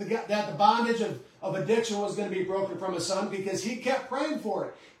that the bondage of addiction was going to be broken from his son because he kept praying for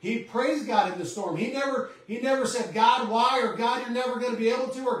it. He praised God in the storm. He never said, God, why? Or God, you're never going to be able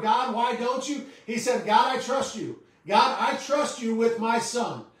to? Or God, why don't you? He said, God, I trust you. God, I trust you with my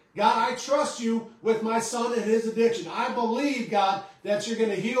son. God, I trust you with my son and his addiction. I believe, God, that you're going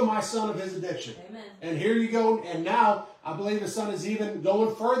to heal my son of his addiction. Amen. And here you go. And now I believe his son is even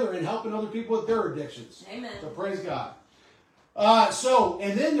going further and helping other people with their addictions. Amen. So praise God.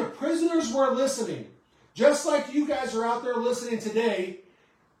 And then the prisoners were listening. Just like you guys are out there listening today,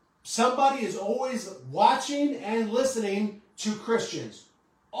 somebody is always watching and listening to Christians.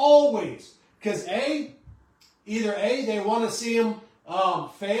 Always. Because either they want to see them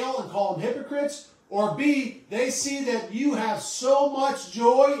fail and call them hypocrites, or B, they see that you have so much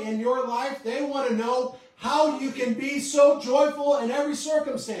joy in your life, they want to know how you can be so joyful in every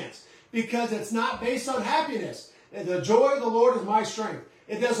circumstance, because it's not based on happiness. The joy of the Lord is my strength.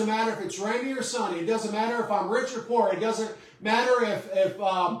 It doesn't matter if it's rainy or sunny. It doesn't matter if I'm rich or poor. It doesn't matter if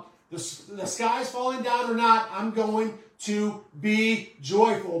the sky's falling down or not. I'm going to be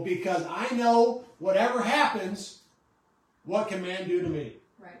joyful because I know whatever happens, what can man do to me?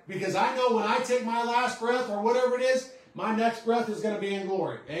 Right. Because I know when I take my last breath or whatever it is, my next breath is going to be in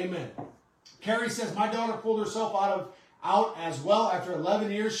glory. Amen. Carrie says, my daughter pulled herself out as well. After 11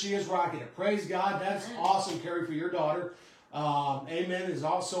 years, she is rocking it. Praise God. That's awesome, Carrie, for your daughter. Amen. Is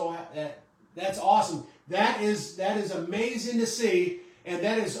also that's awesome. That is amazing to see. And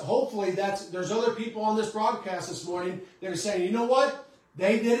that is, hopefully, there's other people on this broadcast this morning that are saying, you know what?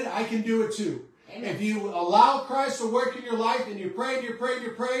 They did it. I can do it too. Amen. If you allow Christ to work in your life and you pray and you pray and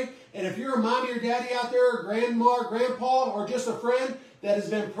you pray, and if you're a mommy or daddy out there, or grandma or grandpa, or just a friend that has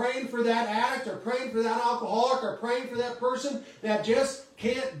been praying for that addict or praying for that alcoholic or praying for that person that just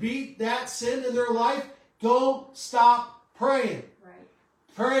can't beat that sin in their life, don't stop praying. Right.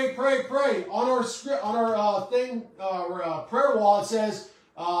 Pray. On our prayer wall, it says,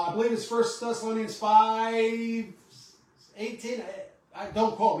 I believe it's 1 Thessalonians 5:18.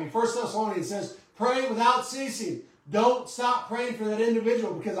 Don't quote me. 1 Thessalonians says, pray without ceasing. Don't stop praying for that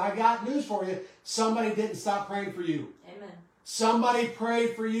individual, because I got news for you. Somebody didn't stop praying for you. Amen. Somebody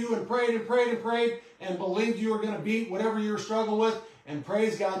prayed for you and prayed and prayed and prayed and believed you were going to beat whatever you were struggling with. And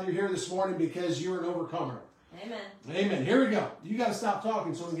praise God you're here this morning because you're an overcomer. Amen. Amen. Here we go. You got to stop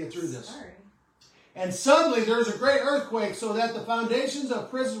talking so we can get through this. Sorry. And suddenly there was a great earthquake, so that the foundations of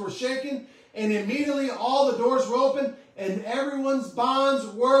prisons were shaken, and immediately all the doors were open, and everyone's bonds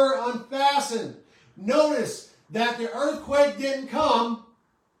were unfastened. Notice that the earthquake didn't come,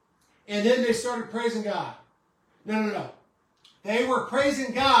 and then they started praising God. No. They were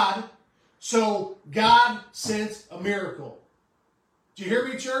praising God, so God sent a miracle. Do you hear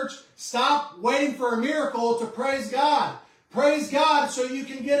me, church? Stop waiting for a miracle to praise God. Praise God so you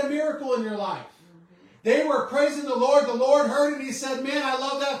can get a miracle in your life. They were praising the Lord. The Lord heard it. He said, man, I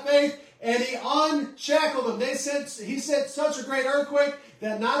love that faith. And he unshackled them. He sent such a great earthquake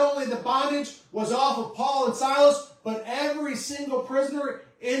that not only the bondage was off of Paul and Silas, but every single prisoner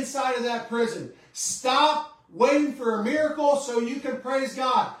inside of that prison. Stop waiting for a miracle so you can praise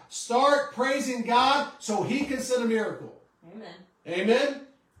God. Start praising God so He can send a miracle. Amen. Amen?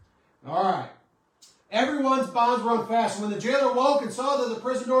 All right. Everyone's bonds were unfastened. When the jailer woke and saw that the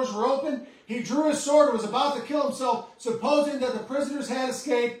prison doors were open, he drew his sword and was about to kill himself, supposing that the prisoners had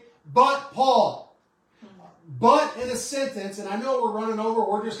escaped, but Paul. But in a sentence, and I know we're running over,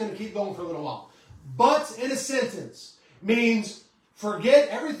 we're just going to keep going for a little while. But in a sentence means forget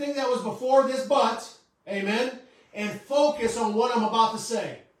everything that was before this but, amen, and focus on what I'm about to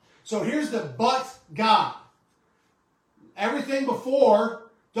say. So here's the but God. Everything before,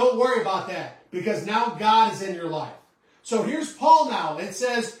 don't worry about that, because now God is in your life. So here's Paul now. It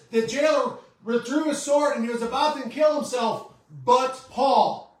says the jailer drew his sword and he was about to kill himself, but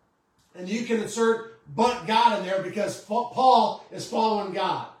Paul. And you can insert but God in there because Paul is following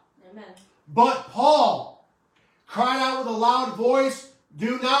God. Amen. But Paul cried out with a loud voice,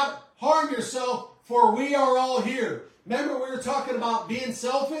 do not harm yourself, for we are all here. Remember we were talking about being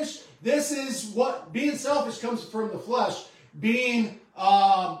selfish? This is what being selfish comes from the flesh. Being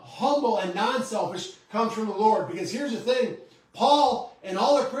humble and non-selfish comes from the Lord. Because here's the thing. Paul and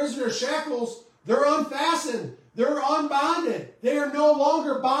all the prisoners' shackles, they're unfastened. They're unbounded. They are no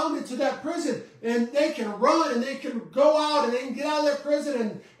longer bounded to that prison. And they can run and they can go out and they can get out of that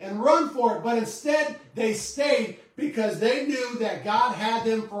prison and run for it. But instead, they stayed because they knew that God had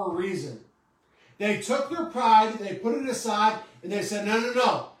them for a reason. They took their pride, they put it aside, and they said,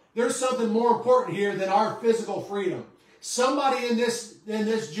 no. There's something more important here than our physical freedom. Somebody in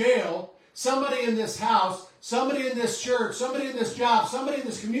this jail, somebody in this house, somebody in this church, somebody in this job, somebody in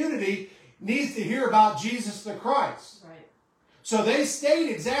this community needs to hear about Jesus the Christ. Right. So they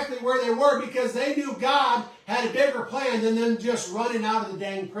stayed exactly where they were because they knew God had a bigger plan than them just running out of the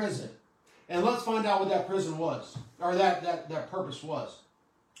dang prison. And let's find out what that prison was, or that purpose was.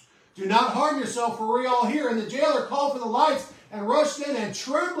 Do not harm yourself, for we are all here. And the jailer called for the lights and rushed in, and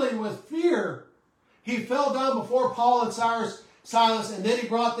trembling with fear, he fell down before Paul and Silas, and then he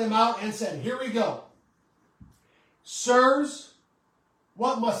brought them out and said, here we go. Sirs,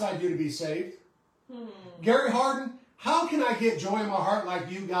 what must I do to be saved? Gary Harden, how can I get joy in my heart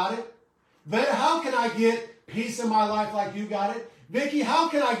like you got it? Veda, how can I get peace in my life like you got it? Vicky, how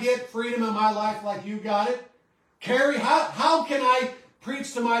can I get freedom in my life like you got it? Carrie, how can I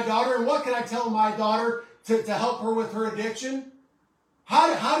preach to my daughter, and what can I tell my daughter to help her with her addiction?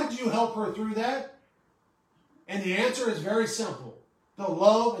 How did you help her through that? And the answer is very simple. The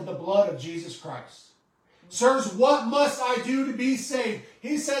love and the blood of Jesus Christ. Sirs, what must I do to be saved?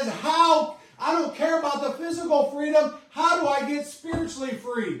 He says, how? I don't care about the physical freedom. How do I get spiritually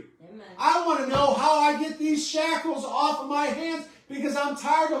free? Amen. I want to know how I get these shackles off of my hands because I'm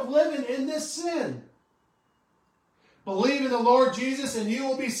tired of living in this sin. Believe in the Lord Jesus and you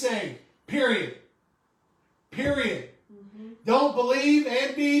will be saved. Period. Period. Don't believe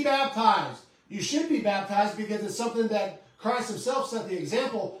and be baptized. You should be baptized because it's something that Christ himself set the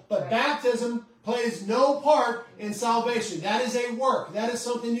example. But baptism plays no part in salvation. That is a work. That is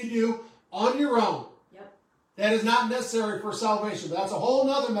something you do on your own. Yep. That is not necessary for salvation. But that's a whole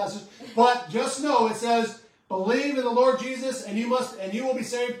other message. But just know it says, believe in the Lord Jesus and you will be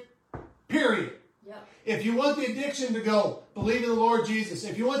saved. Period. Yep. If you want the addiction to go, believe in the Lord Jesus.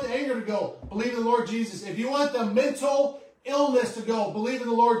 If you want the anger to go, believe in the Lord Jesus. If you want the mental illness to go, believe in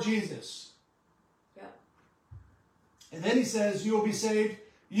the Lord Jesus. Yep. And then he says, you will be saved,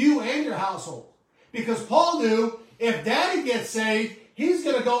 you and your household. Because Paul knew if Daddy gets saved, he's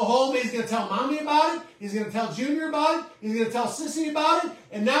going to go home, he's going to tell Mommy about it, he's going to tell Junior about it, he's going to tell Sissy about it,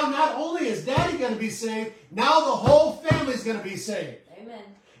 and now not only is Daddy going to be saved, now the whole family's going to be saved. Amen.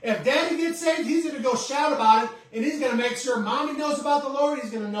 If Daddy gets saved, he's going to go shout about it, and he's going to make sure Mommy knows about the Lord.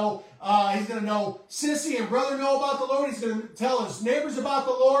 He's going to know Sissy and brother know about the Lord. He's going to tell his neighbors about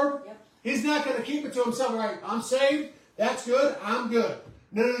the Lord. Yep. He's not going to keep it to himself. Right? I'm saved. That's good. I'm good.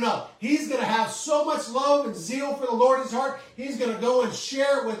 No. He's going to have so much love and zeal for the Lord in his heart. He's going to go and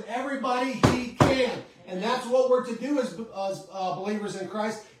share it with everybody he can. And that's what we're to do as believers in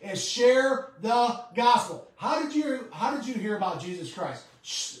Christ, is share the gospel. How did you hear about Jesus Christ?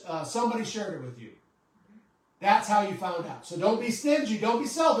 Somebody shared it with you. That's how you found out. So don't be stingy. Don't be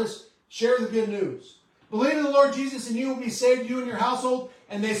selfish. Share the good news. Believe in the Lord Jesus and you will be saved, you and your household.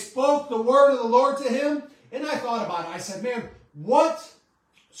 And they spoke the word of the Lord to him. And I thought about it. I said, man, what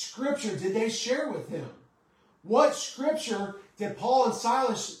scripture did they share with him? What scripture did Paul and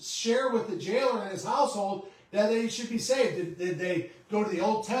Silas share with the jailer and his household that they should be saved? Did they go to the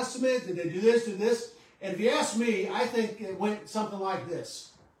Old Testament? Did they do this? And if you ask me, I think it went something like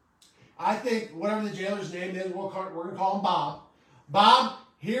this. I think whatever the jailer's name is, we're going to call him Bob. Bob,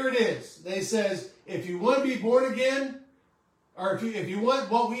 here it is. They says, if you want to be born again, or if you want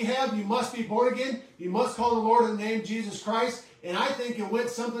what we have, you must be born again. You must call the Lord in the name of Jesus Christ. And I think it went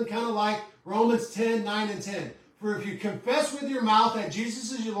something kind of like Romans 10, 9 and 10. For if you confess with your mouth that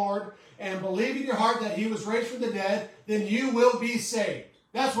Jesus is your Lord and believe in your heart that he was raised from the dead, then you will be saved.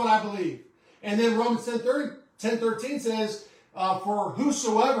 That's what I believe. And then Romans 10:13 says, for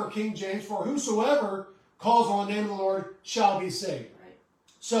whosoever, King James, for whosoever calls on the name of the Lord shall be saved. Right.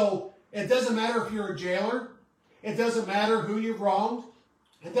 So it doesn't matter if you're a jailer. It doesn't matter who you've wronged.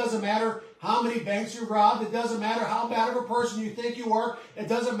 It doesn't matter how many banks you've robbed. It doesn't matter how bad of a person you think you were. It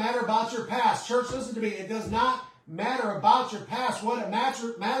doesn't matter about your past. Church, listen to me. It does not matter about your past. What it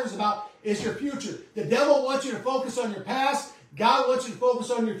matters about is your future. The devil wants you to focus on your past. God wants you to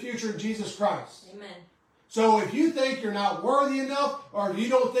focus on your future in Jesus Christ. Amen. So if you think you're not worthy enough, or if you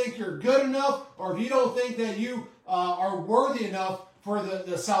don't think you're good enough, or if you don't think that you are worthy enough for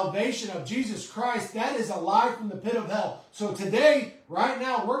the salvation of Jesus Christ, that is a lie from the pit of hell. So today, right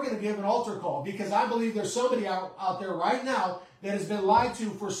now, we're going to give an altar call, because I believe there's somebody out there right now that has been lied to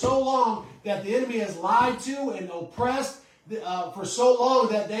for so long, that the enemy has lied to and oppressed for so long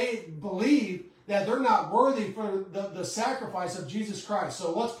that they believe that they're not worthy for the sacrifice of Jesus Christ.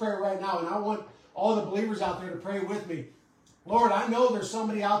 So let's pray right now, and I want all the believers out there to pray with me. Lord, I know there's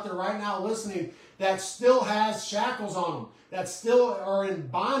somebody out there right now listening that still has shackles on them, that still are in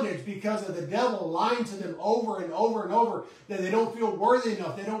bondage because of the devil lying to them over and over and over, that they don't feel worthy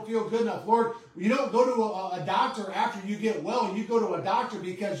enough, they don't feel good enough. Lord, you don't go to a doctor after you get well. You go to a doctor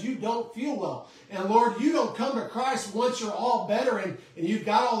because you don't feel well. And Lord, you don't come to Christ once you're all better and you've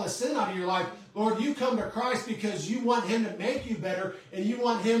got all the sin out of your life. Lord, you come to Christ because you want him to make you better, and you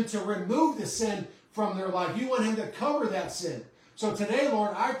want him to remove the sin from their life. You want him to cover that sin. So today,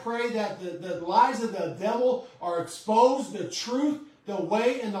 Lord, I pray that the lies of the devil are exposed, the truth, the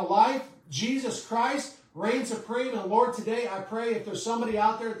way, and the life, Jesus Christ, reign supreme. And Lord, today I pray if there's somebody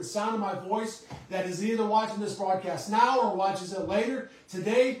out there at the sound of my voice that is either watching this broadcast now or watches it later,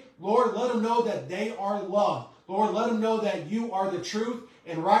 today, Lord, let them know that they are loved. Lord, let them know that you are the truth.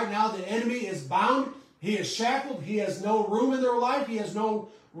 And right now the enemy is bound. He is shackled. He has no room in their life. He has no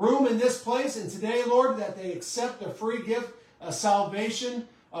room in this place. And today, Lord, that they accept the free gift of salvation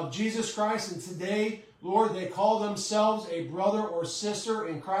of Jesus Christ. And today, Lord, they call themselves a brother or sister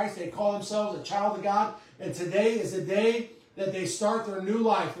in Christ. They call themselves a child of God. And today is the day that they start their new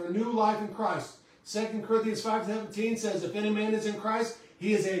life in Christ. 2 Corinthians 5:17 says, if any man is in Christ,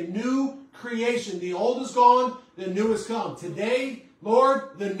 he is a new creation. The old is gone, the new has come. Today,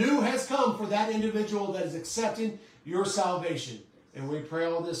 Lord, the new has come for that individual that is accepting your salvation. And we pray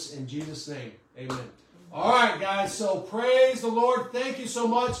all this in Jesus' name. Amen. All right, guys, so praise the Lord. Thank you so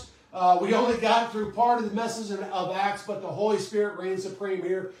much. We only got through part of the message of Acts, but the Holy Spirit reigns supreme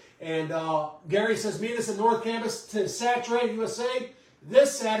here. And Gary says, meet us at North Campus to Saturate USA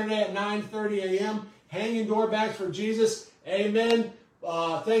this Saturday at 9:30 a.m. Hanging door bags for Jesus. Amen.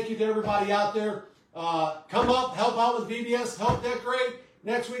 Thank you to everybody out there. Come up, help out with VBS, help decorate.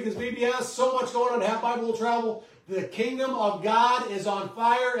 Next week is VBS. So much going on. Have Bible will travel. The kingdom of God is on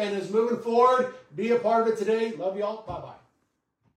fire and is moving forward. Be a part of it today. Love you all. Bye-bye.